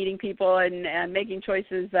 meeting people and making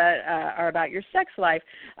choices that are about your sex life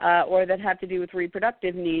or that have to do with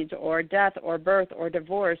reproductive needs or death or birth or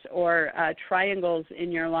divorce or triangles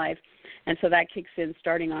in your life. And so that kicks in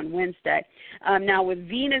starting on Wednesday. Now with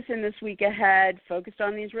Venus in this week ahead, focused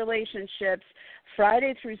on these relationships,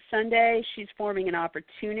 Friday through Sunday, she's forming an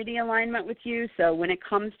opportunity alignment with you. So when it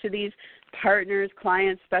comes to these partners,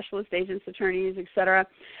 clients, specialist agents, attorneys, et cetera,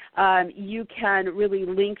 you can really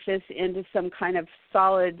link this into some kind of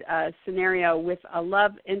solid scenario with a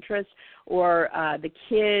love interest or the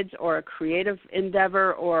kids or a creative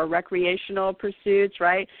endeavor or recreational pursuits,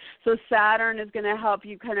 right? So Saturn is going to help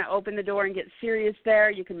you kind of open the door and get serious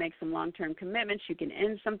there. You can make some long-term commitments. You can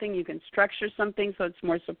end something. You can structure something so it's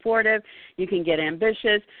more supportive. You can get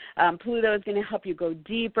ambitious. Pluto is going to help you go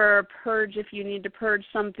deeper, purge if you need to purge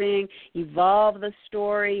something, evolve the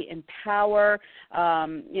story, empower,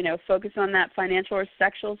 focus on that financial or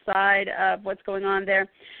sexual side of what's going on there.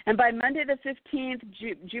 And by Monday the 15th,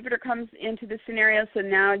 Jupiter comes into the scenario, so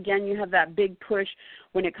now again you have that big push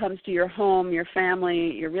when it comes to your home, your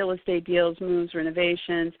family, your real estate deals, moves,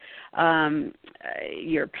 renovations,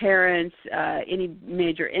 your parents, any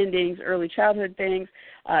major endings, early childhood things.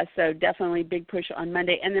 So definitely big push on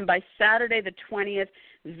Monday. And then by Saturday the 20th,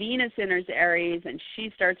 Venus enters Aries, and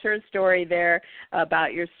she starts her story there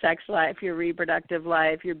about your sex life, your reproductive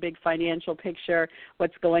life, your big financial picture,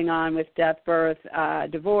 what's going on with death, birth,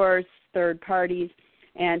 divorce, third parties.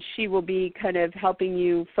 And she will be kind of helping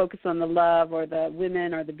you focus on the love or the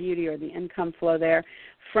women or the beauty or the income flow there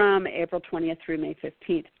from April 20th through May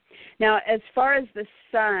 15th. Now, as far as the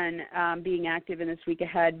sun being active in this week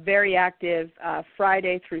ahead, very active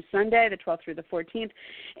Friday through Sunday, the 12th through the 14th.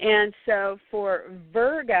 And so for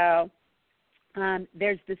Virgo,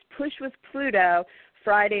 there's this push with Pluto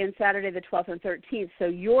Friday and Saturday, the 12th and 13th. So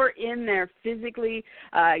you're in there physically,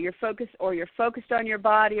 you're focused on your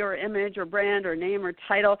body or image or brand or name or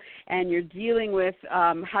title, and you're dealing with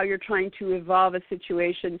how you're trying to evolve a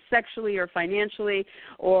situation sexually or financially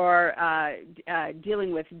or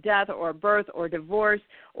dealing with death or birth or divorce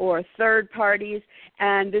or third parties,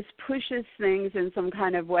 and this pushes things in some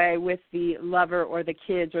kind of way with the lover or the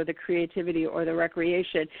kids or the creativity or the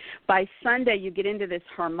recreation. By Sunday, you get into this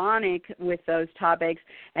harmonic with those topics,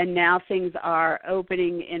 and now things are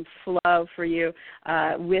opening in flow for you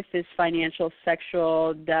with this financial,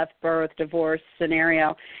 sexual, death, birth, divorce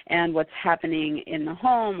scenario, and what's happening in the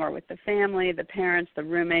home or with the family, the parents, the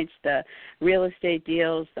roommates, the real estate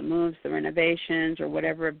deals, the moves, the renovations, or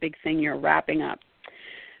whatever big thing you're wrapping up.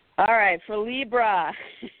 All right, for Libra.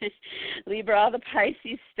 Libra, all the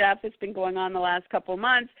Pisces stuff that's been going on the last couple of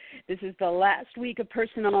months. This is the last week of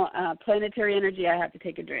personal planetary energy. I have to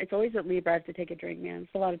take a drink. It's always at Libra I have to take a drink, man.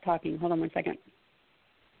 It's a lot of talking. Hold on one second.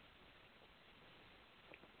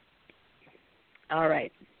 All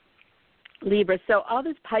right. Libra, so all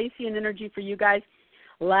this Piscean energy for you guys,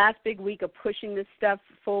 last big week of pushing this stuff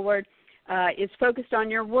forward, is focused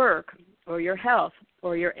on your work or your health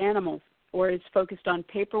or your animals, or is focused on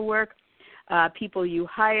paperwork, people you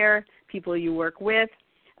hire, people you work with,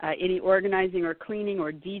 any organizing or cleaning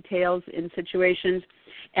or details in situations.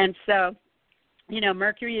 And so,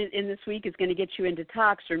 Mercury in this week is going to get you into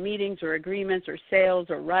talks or meetings or agreements or sales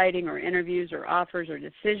or writing or interviews or offers or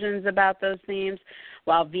decisions about those themes,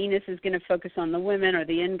 while Venus is going to focus on the women or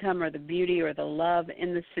the income or the beauty or the love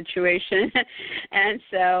in the situation. And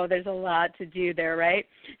so there's a lot to do there, right?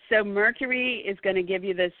 So Mercury is going to give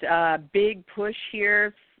you this big push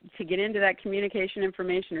here to get into that communication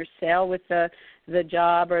information or sale with the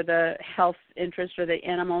job or the health interest or the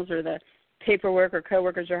animals or the paperwork or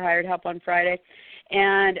coworkers or hired help on Friday,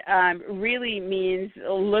 and really means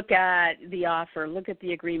look at the offer, look at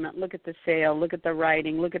the agreement, look at the sale, look at the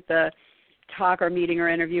writing, look at the talk or meeting or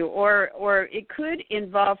interview, or it could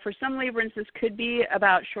involve, for some Librans, this could be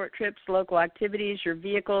about short trips, local activities, your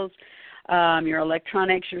vehicles, your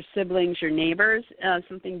electronics, your siblings, your neighbors,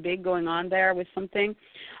 something big going on there with something.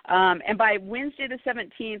 And by Wednesday the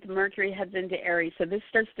 17th, Mercury heads into Aries, so this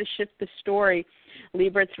starts to shift the story.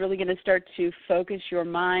 Libra, it's really going to start to focus your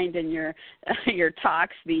mind and your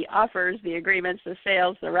talks, the offers, the agreements, the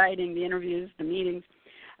sales, the writing, the interviews, the meetings,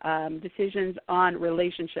 decisions on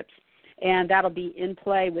relationships. And that'll be in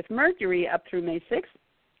play with Mercury up through May 6th.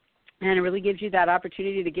 And it really gives you that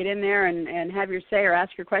opportunity to get in there and have your say or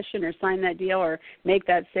ask your question or sign that deal or make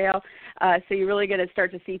that sale. So you're really going to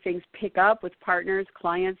start to see things pick up with partners,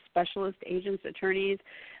 clients, specialists, agents, attorneys,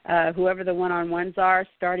 whoever the one-on-ones are,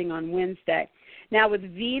 starting on Wednesday. Now with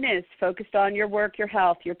Venus focused on your work, your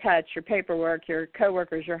health, your pets, your paperwork, your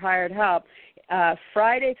coworkers, your hired help,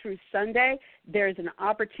 Friday through Sunday, there's an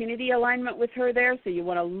opportunity alignment with her there, so you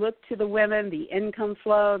want to look to the women, the income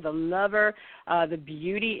flow, the lover, the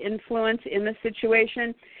beauty influence in the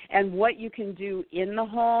situation, and what you can do in the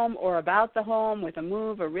home or about the home with a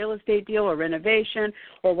move, a real estate deal, or renovation,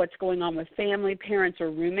 or what's going on with family, parents,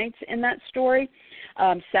 or roommates in that story.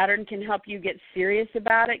 Saturn can help you get serious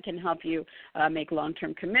about it, can help you make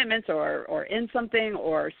long-term commitments or end something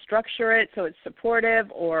or structure it so it's supportive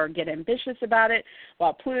or get ambitious about it,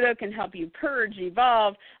 while Pluto can help you purge,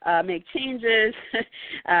 evolve, make changes.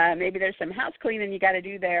 Maybe there's some house cleaning you got to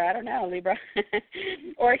do there. I don't know, Libra.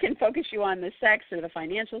 Or it can focus you on the sex or the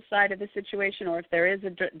financial side of the situation, or if there is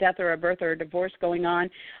a death or a birth or a divorce going on,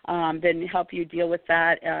 then help you deal with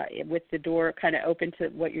that with the door kind of open to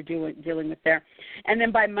what you're dealing with there. And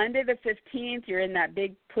then by Monday the 15th, you're in that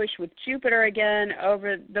big push with Jupiter again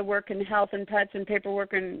over the work and health and pets and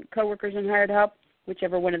paperwork and coworkers and hired help,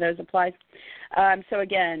 whichever one of those applies. So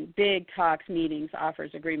again, big talks, meetings,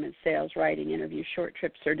 offers, agreements, sales, writing, interviews, short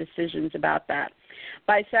trips, or decisions about that.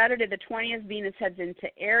 By Saturday the 20th, Venus heads into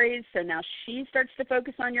Aries, so now she starts to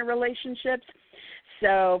focus on your relationships.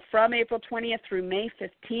 So from April 20th through May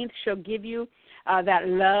 15th, she'll give you that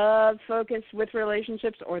love focus with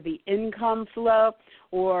relationships or the income flow,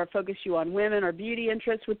 or focus you on women or beauty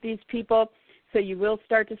interests with these people. So you will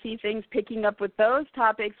start to see things picking up with those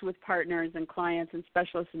topics with partners and clients and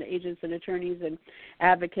specialists and agents and attorneys and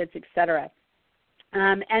advocates, et cetera.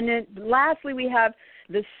 And then lastly, we have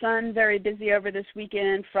the sun very busy over this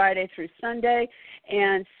weekend, Friday through Sunday.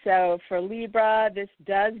 And so for Libra, this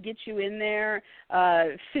does get you in there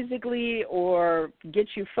physically, or get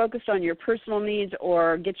you focused on your personal needs,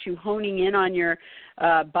 or get you honing in on your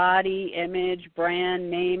body, image, brand,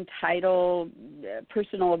 name, title,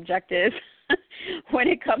 personal objectives. when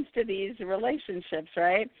it comes to these relationships,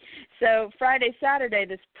 right? So Friday, Saturday,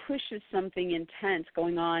 this pushes something intense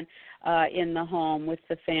going on in the home with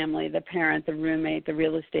the family, the parent, the roommate, the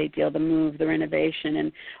real estate deal, the move, the renovation,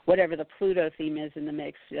 and whatever the Pluto theme is in the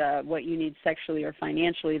mix, what you need sexually or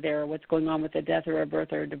financially there, or what's going on with a death or a birth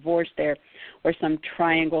or a divorce there, or some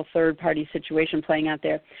triangle third-party situation playing out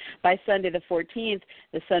there. By Sunday the 14th,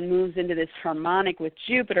 the sun moves into this harmonic with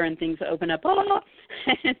Jupiter and things open up.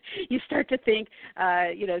 And you start to think,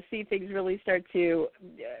 see things really start to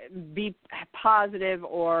be positive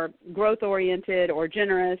or growth-oriented or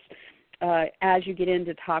generous as you get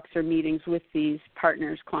into talks or meetings with these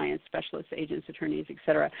partners, clients, specialists, agents, attorneys, et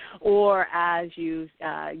cetera, or as you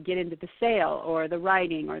get into the sale or the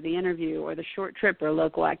writing or the interview or the short trip or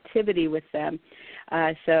local activity with them.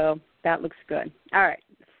 So that looks good. All right,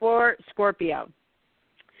 for Scorpio.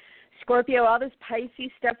 Scorpio, all this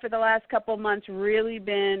Pisces stuff for the last couple of months really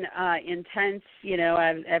been intense,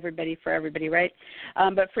 everybody for everybody, right?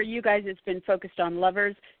 But for you guys, it's been focused on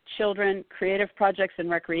lovers, children, creative projects, and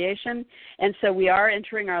recreation. And so we are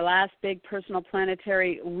entering our last big personal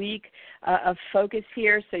planetary week of focus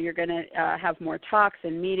here. So you're going to have more talks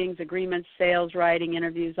and meetings, agreements, sales, writing,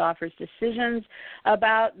 interviews, offers, decisions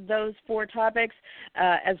about those 4 topics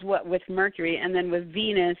as what with Mercury. And then with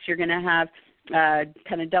Venus, you're going to have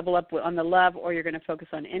kind of double up on the love, or you're going to focus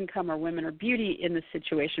on income or women or beauty in the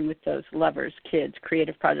situation with those lovers, kids,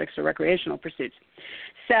 creative projects, or recreational pursuits.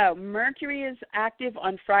 So Mercury is active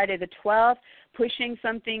on Friday the 12th, pushing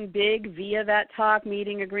something big via that talk,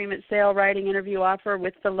 meeting, agreement, sale, writing, interview, offer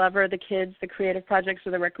with the lover, the kids, the creative projects,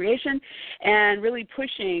 or the recreation, and really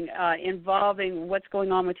pushing, involving what's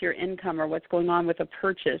going on with your income or what's going on with a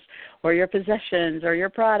purchase or your possessions or your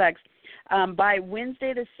products. By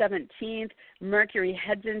Wednesday the 17th, Mercury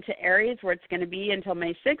heads into Aries, where it's going to be until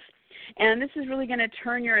May 6th. And this is really going to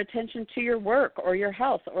turn your attention to your work or your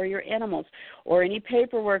health or your animals or any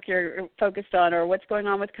paperwork you're focused on or what's going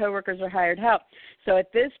on with coworkers or hired help. So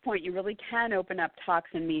at this point, you really can open up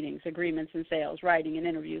talks and meetings, agreements and sales, writing and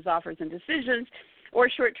interviews, offers and decisions, or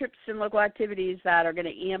short trips and local activities that are going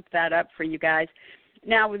to amp that up for you guys.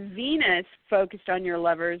 Now, with Venus focused on your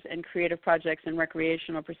lovers and creative projects and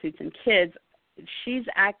recreational pursuits and kids, she's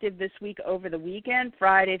active this week over the weekend,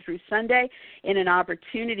 Friday through Sunday, in an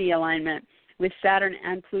opportunity alignment with Saturn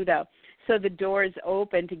and Pluto. So the door is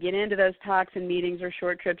open to get into those talks and meetings or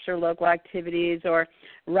short trips or local activities or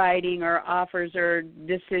writing or offers or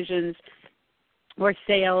decisions or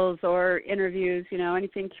sales or interviews,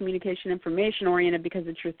 anything communication information oriented because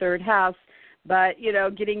it's your 3rd house. But,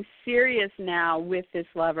 getting serious now with this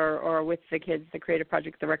lover or with the kids, the creative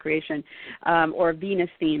project, the recreation, or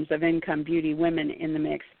Venus themes of income, beauty, women in the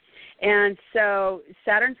mix. And so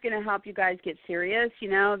Saturn's going to help you guys get serious.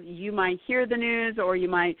 You might hear the news or you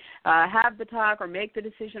might have the talk or make the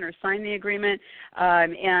decision or sign the agreement.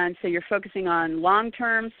 And so you're focusing on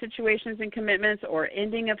long-term situations and commitments or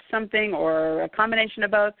ending of something or a combination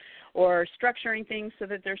of both or structuring things so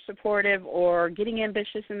that they're supportive or getting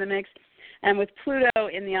ambitious in the mix. And with Pluto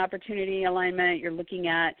in the opportunity alignment, you're looking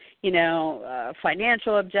at,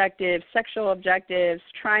 financial objectives, sexual objectives,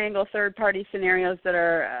 triangle third-party scenarios that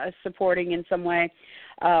are supporting in some way,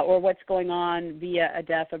 or what's going on via a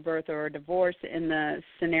death, a birth, or a divorce in the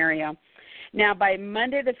scenario. Now, by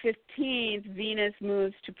Monday the 15th, Venus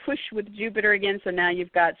moves to push with Jupiter again, so now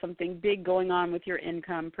you've got something big going on with your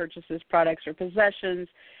income, purchases, products, or possessions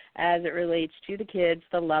as it relates to the kids,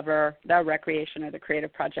 the lover, the recreation, or the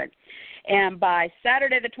creative project. And by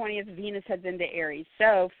Saturday the 20th, Venus heads into Aries.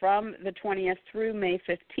 So from the 20th through May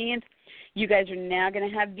 15th, you guys are now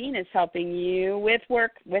going to have Venus helping you with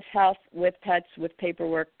work, with health, with pets, with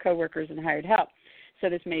paperwork, coworkers, and hired help. So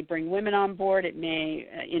this may bring women on board. It may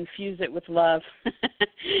infuse it with love.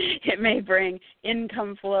 It may bring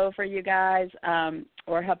income flow for you guys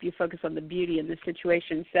or help you focus on the beauty in the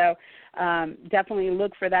situation. So definitely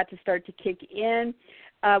look for that to start to kick in.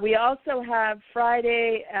 We also have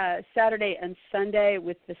Friday, Saturday, and Sunday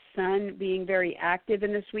with the sun being very active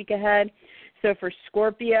in this week ahead. So for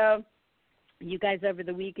Scorpio, you guys over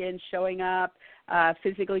the weekend showing up,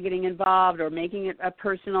 physically getting involved or making it a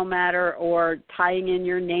personal matter or tying in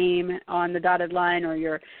your name on the dotted line or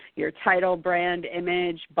your title, brand,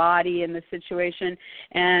 image, body in the situation.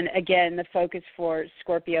 And, again, the focus for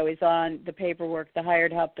Scorpio is on the paperwork, the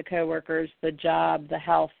hired help, the coworkers, the job, the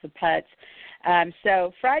health, the pets.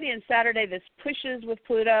 So Friday and Saturday, this pushes with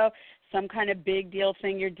Pluto, some kind of big deal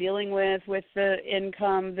thing you're dealing with the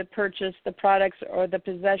income, the purchase, the products, or the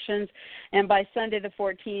possessions. And by Sunday the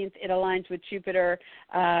 14th, it aligns with Jupiter,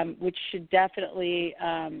 which should definitely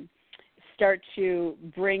start to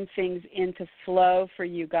bring things into flow for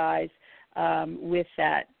you guys with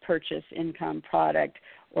that purchase, income, product,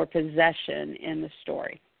 or possession in the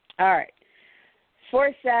story. All right.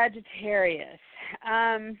 For Sagittarius,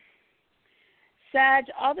 Sag,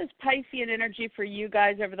 all this Piscean energy for you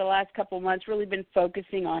guys over the last couple of months really been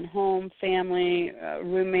focusing on home, family,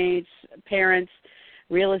 roommates, parents,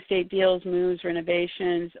 real estate deals, moves,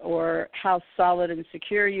 renovations, or how solid and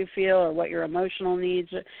secure you feel, or what your emotional needs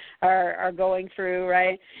are going through,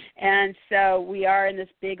 right? And so we are in this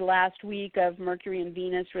big last week of Mercury and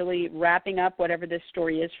Venus really wrapping up whatever this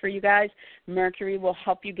story is for you guys. Mercury will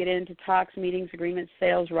help you get into talks, meetings, agreements,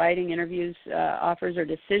 sales, writing, interviews, offers, or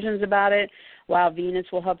decisions about it, while Venus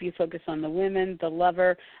will help you focus on the women, the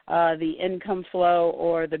lover, the income flow,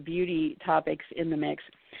 or the beauty topics in the mix.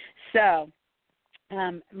 So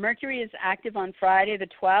Mercury is active on Friday the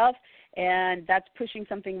 12th, and that's pushing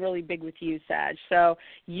something really big with you, Sag. So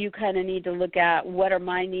you kind of need to look at what are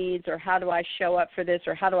my needs, or how do I show up for this,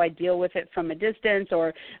 or how do I deal with it from a distance,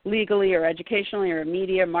 or legally, or educationally, or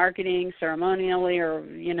media, marketing, ceremonially, or,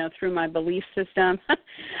 through my belief system.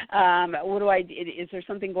 Is there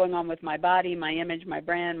something going on with my body, my image, my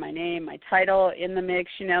brand, my name, my title in the mix,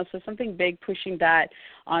 so something big pushing that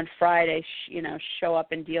on Friday, show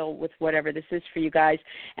up and deal with whatever this is for you guys.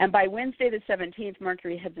 And by Wednesday the 17th,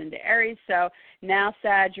 Mercury heads into Aries. So now,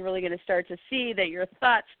 Sag, you're really going to start to see that your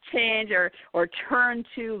thoughts change or turn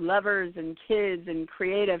to lovers and kids and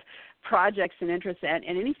creative projects and interests and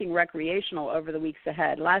anything recreational over the weeks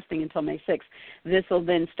ahead, lasting until May 6th. This will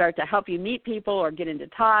then start to help you meet people or get into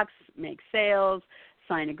talks, make sales,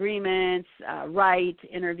 sign agreements, write,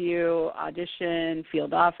 interview, audition,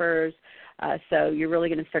 field offers. So you're really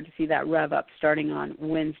going to start to see that rev up starting on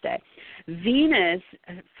Wednesday. Venus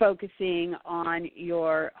focusing on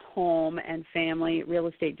your home and family, real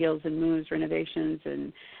estate deals and moves, renovations,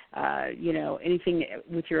 and, anything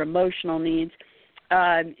with your emotional needs.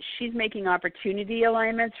 She's making opportunity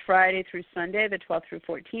alignments Friday through Sunday, the 12th through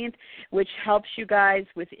 14th, which helps you guys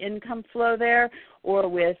with income flow there, or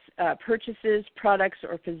with purchases, products,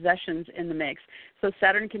 or possessions in the mix. So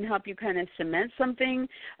Saturn can help you kind of cement something,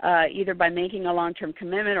 either by making a long-term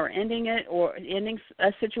commitment or ending it, or ending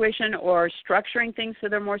a situation, or structuring things so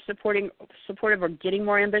they're more supportive or getting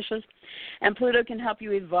more ambitious. And Pluto can help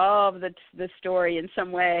you evolve the story in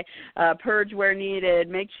some way, purge where needed,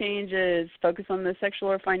 make changes, focus on the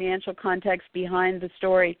sexual or financial context behind the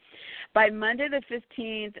story. By Monday the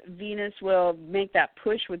 15th, Venus will make that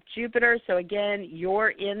push with Jupiter. So again, you're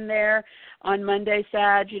in there on Monday,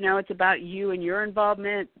 Sag. It's about you and your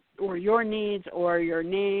involvement, or your needs, or your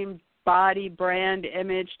name, body, brand,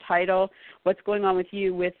 image, title, what's going on with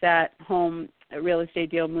you with that home, real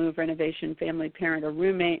estate deal, move, renovation, family, parent, or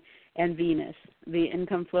roommate, and Venus, the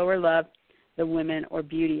income flow or love, the women or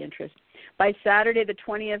beauty interest. By Saturday the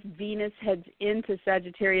 20th, Venus heads into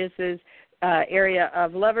Sagittarius's area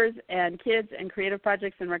of lovers and kids and creative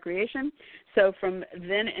projects and recreation. So from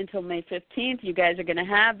then until May 15th, you guys are going to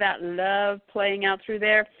have that love playing out through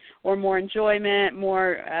there, or more enjoyment,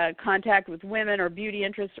 more contact with women or beauty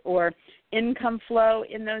interests, or income flow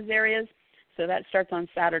in those areas. So that starts on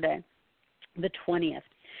Saturday the 20th.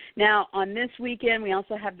 Now, on this weekend, we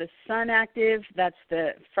also have the Sun active. That's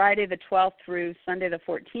the Friday the 12th through Sunday the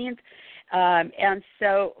 14th. And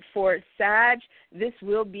so for Sag, this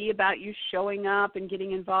will be about you showing up and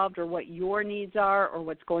getting involved, or what your needs are, or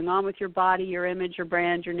what's going on with your body, your image, your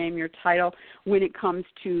brand, your name, your title, when it comes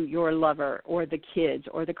to your lover, or the kids,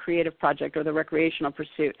 or the creative project, or the recreational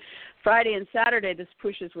pursuit. Friday and Saturday, this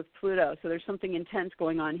pushes with Pluto, so there's something intense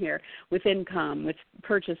going on here with income, with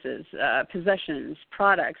purchases, possessions,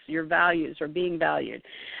 products, your values, or being valued.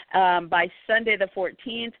 By Sunday the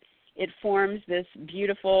 14th, it forms this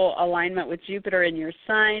beautiful alignment with Jupiter in your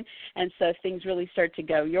sign, and so things really start to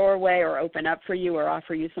go your way, or open up for you, or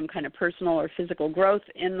offer you some kind of personal or physical growth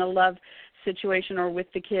in the love situation, or with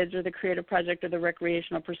the kids, or the creative project, or the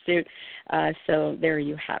recreational pursuit. So there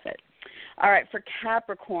you have it. All right, for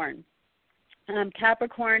Capricorn.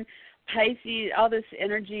 Capricorn, Pisces, all this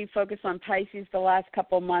energy focus on Pisces the last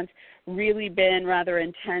couple of months really been rather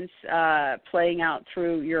intense, playing out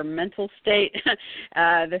through your mental state,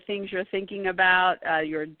 the things you're thinking about,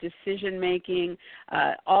 your decision-making,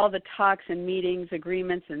 all the talks and meetings,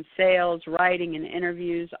 agreements and sales, writing and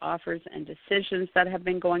interviews, offers and decisions that have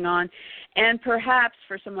been going on. And perhaps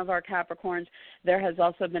for some of our Capricorns, there has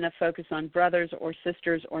also been a focus on brothers or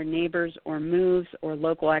sisters or neighbors or moves or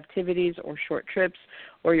local activities or short trips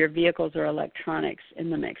or your vehicle chemicals or electronics in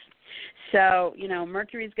the mix. So,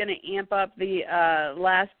 Mercury's going to amp up the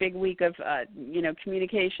last big week of,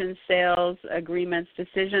 communication, sales, agreements,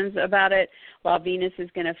 decisions about it, while Venus is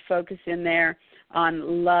going to focus in there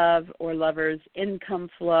on love or lovers, income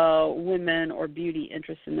flow, women, or beauty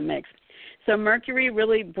interests in the mix. So Mercury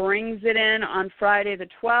really brings it in on Friday the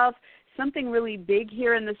 12th. Something really big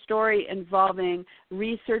here in the story involving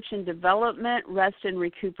research and development, rest and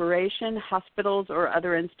recuperation, hospitals or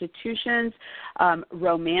other institutions,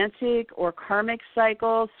 romantic or karmic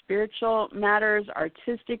cycles, spiritual matters,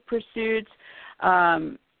 artistic pursuits,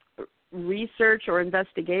 research or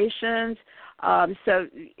investigations. So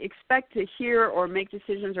expect to hear or make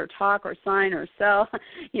decisions or talk or sign or sell,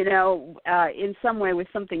 in some way with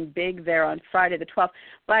something big there on Friday the 12th.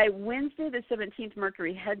 By Wednesday the 17th,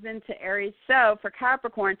 Mercury heads into Aries. So for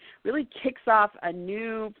Capricorn, really kicks off a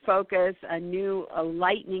new focus, a new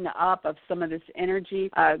lightening up of some of this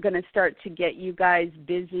energy. Going to start to get you guys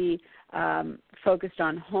busy, focused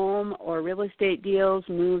on home or real estate deals,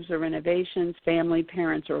 moves or renovations, family,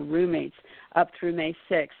 parents, or roommates up through May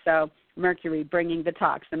 6th. So Mercury bringing the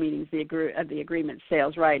talks, the meetings, the agreements,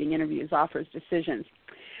 sales, writing, interviews, offers, decisions.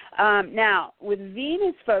 Now, with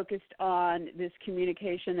Venus focused on this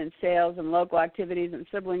communication and sales and local activities and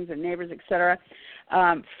siblings and neighbors, etc.,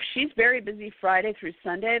 she's very busy Friday through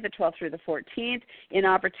Sunday, the 12th through the 14th, in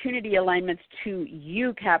opportunity alignments to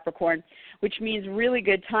you, Capricorn, which means really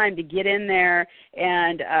good time to get in there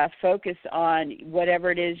and focus on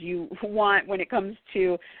whatever it is you want when it comes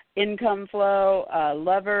to income flow,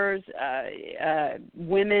 lovers,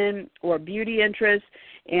 women, or beauty interests,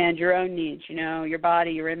 and your own needs, your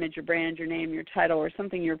body, your image, your brand, your name, your title, or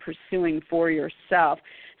something you're pursuing for yourself.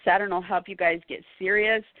 Saturn will help you guys get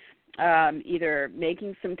serious, either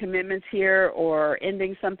making some commitments here or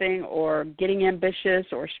ending something or getting ambitious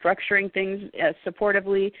or structuring things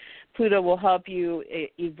supportively. Pluto will help you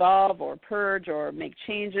evolve or purge or make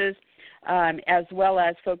changes, as well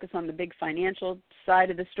as focus on the big financial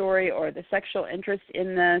side of the story or the sexual interest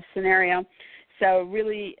in the scenario. So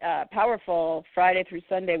really powerful Friday through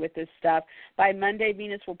Sunday with this stuff. By Monday,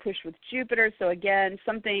 Venus will push with Jupiter. So again,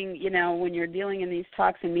 something, when you're dealing in these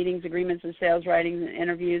talks and meetings, agreements and sales, writings and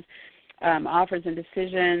interviews, offers and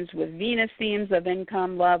decisions with Venus themes of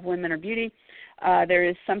income, love, women, or beauty, there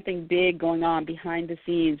is something big going on behind the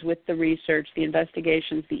scenes with the research, the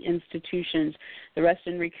investigations, the institutions, the rest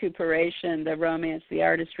and recuperation, the romance, the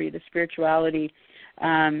artistry, the spirituality,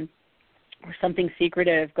 or something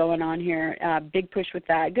secretive going on here. Big push with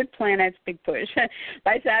that. Good planets, big push.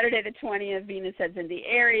 By Saturday the 20th, Venus heads into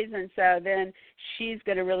Aries, and so then she's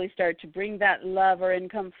going to really start to bring that love or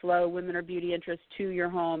income flow, women or beauty interest to your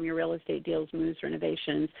home, your real estate deals, moves,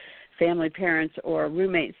 renovations, family, parents, or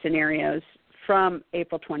roommate scenarios from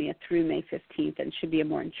April 20th through May 15th, and should be a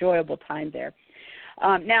more enjoyable time there.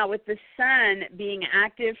 Now, with the sun being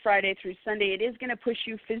active Friday through Sunday, it is going to push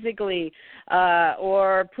you physically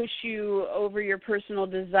or push you over your personal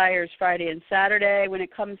desires Friday and Saturday when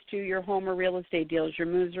it comes to your home or real estate deals, your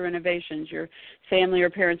moves or renovations, your family or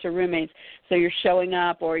parents or roommates. So you're showing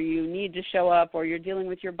up or you need to show up or you're dealing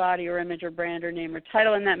with your body or image or brand or name or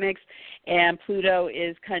title in that mix, and Pluto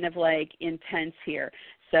is kind of like intense here.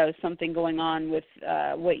 So something going on with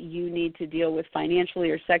what you need to deal with financially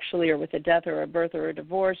or sexually or with a death or a birth or a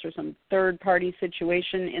divorce or some third-party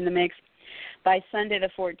situation in the mix. By Sunday the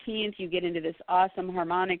 14th, you get into this awesome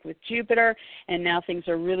harmonic with Jupiter, and now things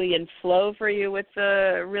are really in flow for you with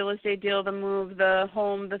the real estate deal, the move, the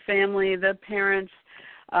home, the family, the parents,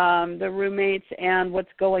 the roommates, and what's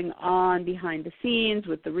going on behind the scenes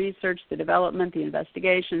with the research, the development, the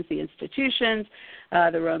investigations, the institutions,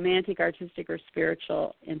 the romantic, artistic, or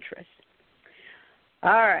spiritual interests.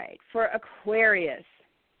 All right, for Aquarius.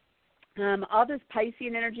 All this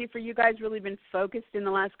Piscean energy for you guys really been focused in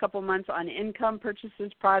the last couple months on income,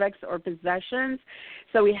 purchases, products, or possessions.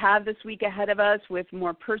 So we have this week ahead of us with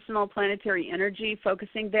more personal planetary energy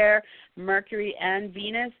focusing there, Mercury and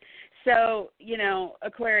Venus. So,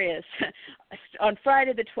 Aquarius, on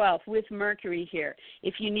Friday the 12th with Mercury here,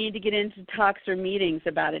 if you need to get into talks or meetings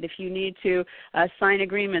about it, if you need to sign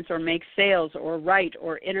agreements or make sales or write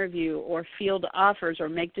or interview or field offers or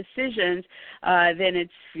make decisions, then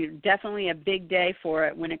it's definitely a big day for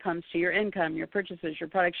it when it comes to your income, your purchases, your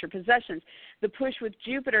products, your possessions. The push with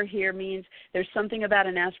Jupiter here means there's something about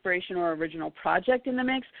an aspiration or original project in the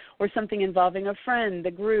mix, or something involving a friend, the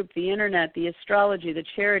group, the internet, the astrology, the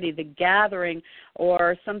charity, the gathering,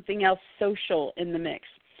 or something else social in the mix.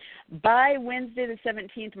 By Wednesday the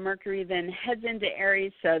 17th, Mercury then heads into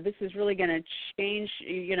Aries, so this is really going to change.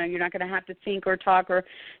 You're not going to have to think or talk or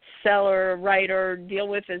sell or write or deal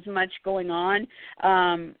with as much going on.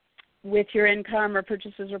 with your income or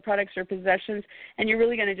purchases or products or possessions, and you're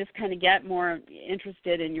really going to just kind of get more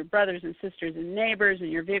interested in your brothers and sisters and neighbors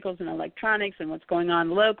and your vehicles and electronics and what's going on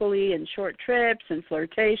locally and short trips and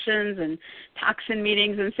flirtations and toxin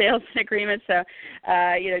meetings and sales and agreements. So,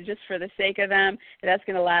 just for the sake of them, that's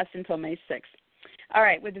going to last until May 6th. All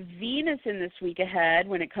right, with Venus in this week ahead,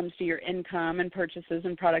 when it comes to your income and purchases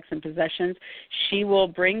and products and possessions, she will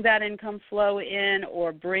bring that income flow in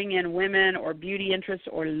or bring in women or beauty interests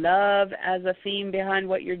or love as a theme behind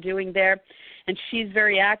what you're doing there. And she's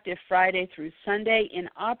very active Friday through Sunday in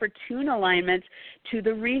opportune alignments to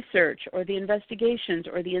the research or the investigations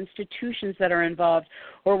or the institutions that are involved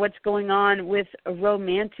or what's going on with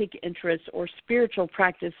romantic interests or spiritual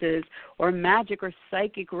practices or magic or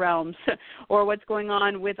psychic realms or what's going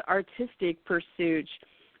on with artistic pursuits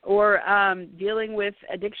or dealing with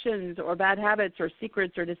addictions or bad habits or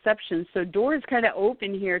secrets or deceptions. So doors kind of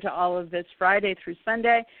open here to all of this Friday through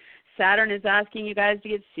Sunday. Saturn is asking you guys to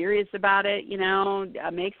get serious about it,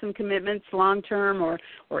 make some commitments long-term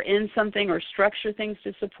or end something or structure things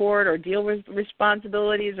to support or deal with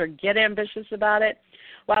responsibilities or get ambitious about it,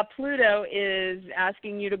 while Pluto is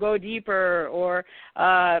asking you to go deeper or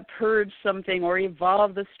purge something or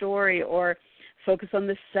evolve the story or focus on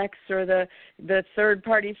the sex or the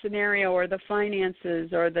third-party scenario or the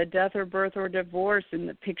finances or the death or birth or divorce in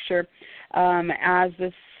the picture as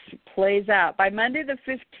this plays out. By Monday the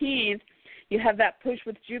 15th, you have that push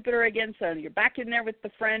with Jupiter again, so you're back in there with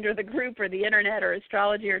the friend or the group or the internet or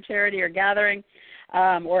astrology or charity or gathering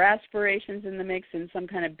or aspirations in the mix in some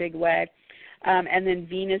kind of big way. And then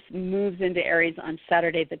Venus moves into Aries on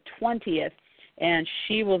Saturday the 20th, and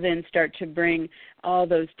she will then start to bring all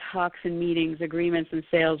those talks and meetings, agreements and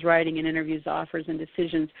sales, writing and interviews, offers and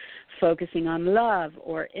decisions, focusing on love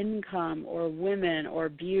or income or women or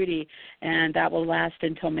beauty, and that will last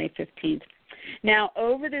until May 15th. Now,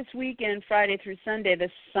 over this weekend, Friday through Sunday, the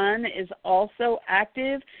sun is also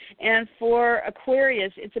active, and for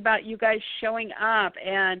Aquarius, it's about you guys showing up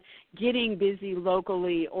and getting busy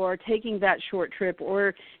locally or taking that short trip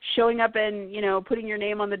or showing up and, putting your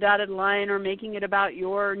name on the dotted line or making it about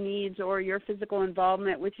your needs or your physical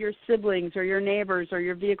involvement with your siblings or your neighbors or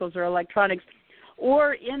your vehicles or electronics,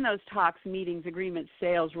 or in those talks, meetings, agreements,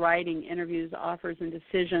 sales, writing, interviews, offers, and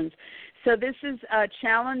decisions. So this is a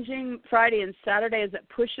challenging Friday and Saturday as it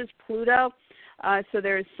pushes Pluto. So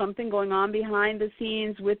there's something going on behind the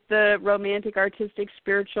scenes with the romantic, artistic,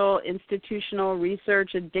 spiritual, institutional,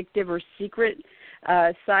 research, addictive, or secret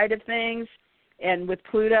side of things. And with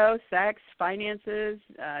Pluto, sex, finances,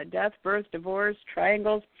 death, birth, divorce,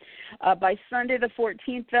 triangles. By Sunday the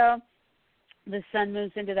 14th, though, the sun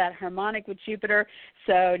moves into that harmonic with Jupiter,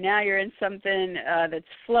 so now you're in something that's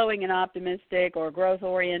flowing and optimistic or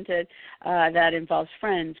growth-oriented that involves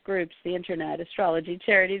friends, groups, the internet, astrology,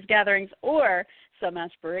 charities, gatherings, or some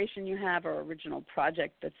aspiration you have or original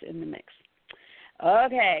project that's in the mix.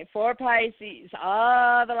 Okay, for Pisces,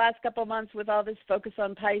 the last couple months with all this focus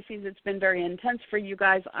on Pisces, it's been very intense for you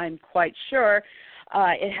guys, I'm quite sure.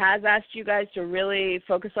 It has asked you guys to really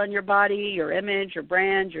focus on your body, your image, your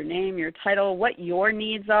brand, your name, your title, what your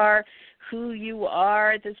needs are, who you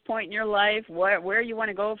are at this point in your life, where you want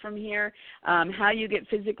to go from here, how you get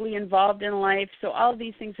physically involved in life. So all of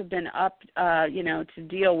these things have been up, to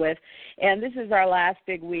deal with. And this is our last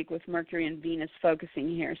big week with Mercury and Venus focusing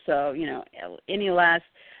here. So, any last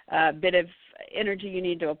bit of energy you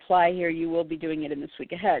need to apply here, you will be doing it in this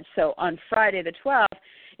week ahead. So on Friday the 12th,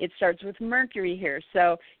 it starts with Mercury here,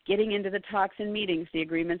 so getting into the talks and meetings, the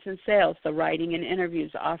agreements and sales, the writing and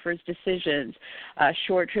interviews, offers, decisions,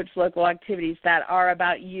 short trips, local activities that are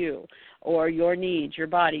about you or your needs, your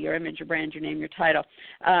body, your image, your brand, your name, your title.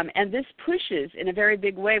 And this pushes in a very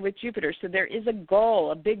big way with Jupiter. So there is a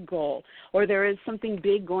goal, a big goal, or there is something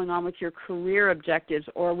big going on with your career objectives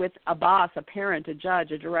or with a boss, a parent, a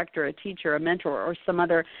judge, a director, a teacher, a mentor, or some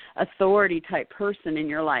other authority-type person in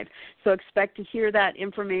your life. So expect to hear that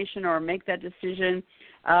information or make that decision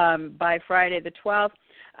by Friday the 12th.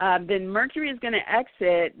 Then Mercury is going to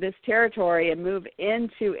exit this territory and move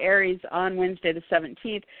into Aries on Wednesday the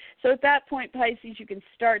 17th. So at that point, Pisces, you can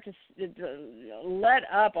start to let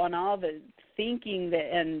up on all the thinking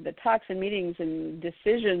and the talks and meetings and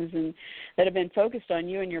decisions that have been focused on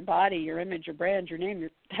you and your body, your image, your brand, your name,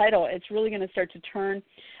 your title. It's really going to start to turn,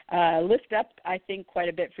 lift up, I think, quite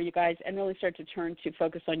a bit for you guys and really start to turn to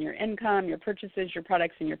focus on your income, your purchases, your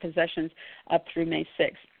products, and your possessions up through May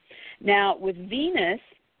 6th. Now, with Venus,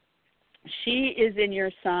 she is in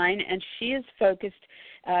your sign, and she is focused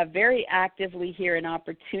very actively here in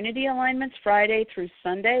opportunity alignments Friday through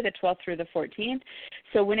Sunday, the 12th through the 14th.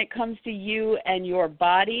 So when it comes to you and your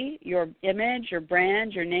body, your image, your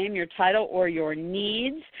brand, your name, your title, or your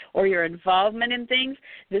needs, or your involvement in things,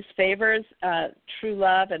 this favors true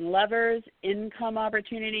love and lovers, income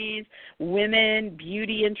opportunities, women,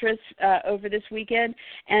 beauty interests over this weekend.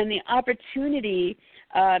 And the opportunity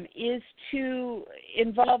is to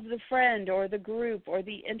involve the friend or the group or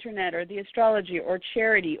the internet or the astrology or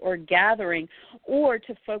charity or gathering, or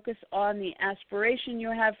to focus on the aspiration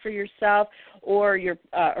you have for yourself or your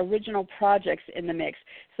original projects in the mix.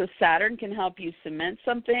 So Saturn can help you cement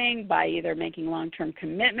something by either making long-term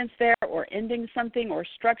commitments there or ending something or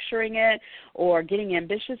structuring it or getting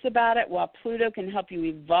ambitious about it, while Pluto can help you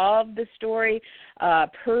evolve the story,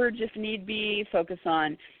 purge if need be, focus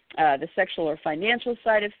on the sexual or financial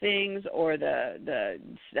side of things, or the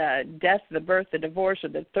death, the birth, the divorce, or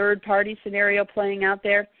the third-party scenario playing out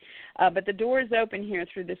there. But the door is open here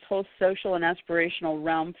through this whole social and aspirational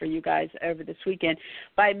realm for you guys over this weekend.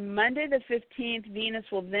 By Monday the 15th, Venus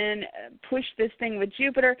will then push this thing with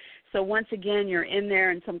Jupiter. So once again, you're in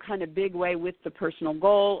there in some kind of big way with the personal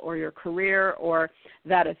goal or your career or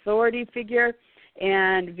that authority figure.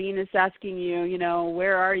 And Venus asking you, you know,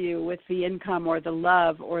 where are you with the income or the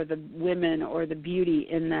love or the women or the beauty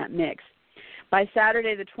in that mix? By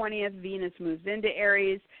Saturday the 20th, Venus moves into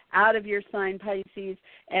Aries, out of your sign Pisces,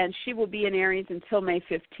 and she will be in Aries until May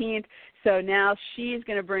 15th. So now she's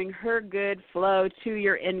going to bring her good flow to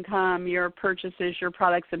your income, your purchases, your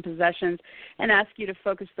products and possessions, and ask you to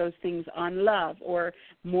focus those things on love or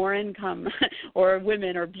more income or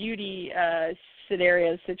women or beauty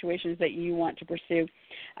scenarios, situations that you want to pursue.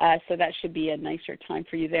 So that should be a nicer time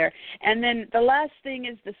for you there. And then the last thing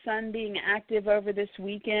is the sun being active over this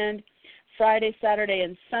weekend, Friday, Saturday,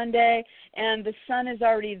 and Sunday, and the sun is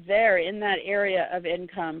already there in that area of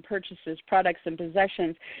income, purchases, products, and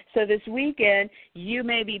possessions. So this weekend, you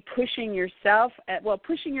may be pushing yourself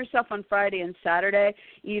on Friday and Saturday,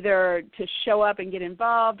 either to show up and get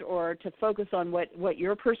involved or to focus on what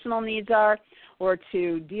your personal needs are, or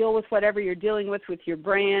to deal with whatever you're dealing with your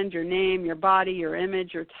brand, your name, your body, your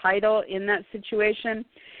image, your title in that situation,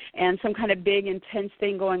 and some kind of big, intense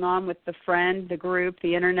thing going on with the friend, the group,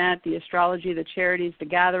 the internet, the astrology, the charities, the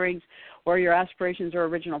gatherings, or your aspirations or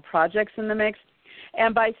original projects in the mix.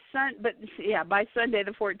 And by Sunday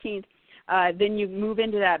the 14th, then you move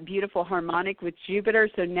into that beautiful harmonic with Jupiter.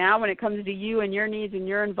 So now when it comes to you and your needs and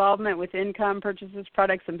your involvement with income, purchases,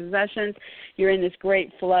 products, and possessions, you're in this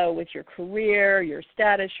great flow with your career, your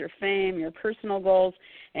status, your fame, your personal goals,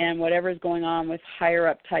 and whatever's going on with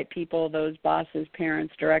higher-up type people, those bosses,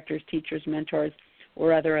 parents, directors, teachers, mentors,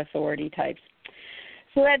 or other authority types.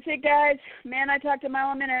 So that's it, guys. Man, I talked a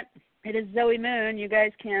mile a minute. It is Zoe Moon. You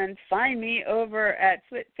guys can find me over at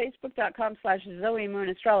facebook.com/Zoe Moon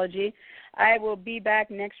Astrology. I will be back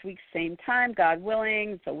next week, same time, God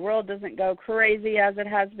willing. The world doesn't go crazy as it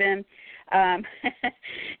has been. And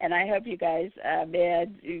I hope you guys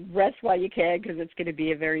rest while you can, because it's going to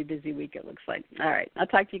be a very busy week, it looks like. All right. I'll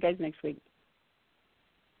talk to you guys next week.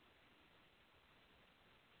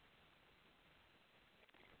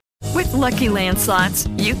 With Lucky Land Slots,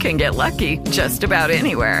 you can get lucky just about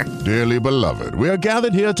anywhere. Dearly beloved, we are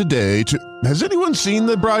gathered here today to... Has anyone seen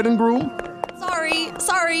the bride and groom?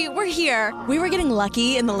 Sorry, we're here. We were getting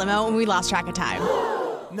lucky in the limo and we lost track of time.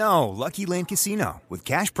 No, Lucky Land Casino, with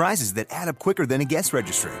cash prizes that add up quicker than a guest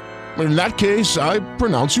registry. In that case, I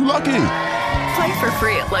pronounce you lucky. Play for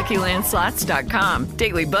free at LuckyLandSlots.com.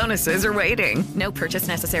 Daily bonuses are waiting. No purchase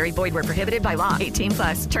necessary. Void where prohibited by law.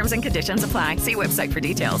 18+. Terms and conditions apply. See website for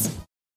details.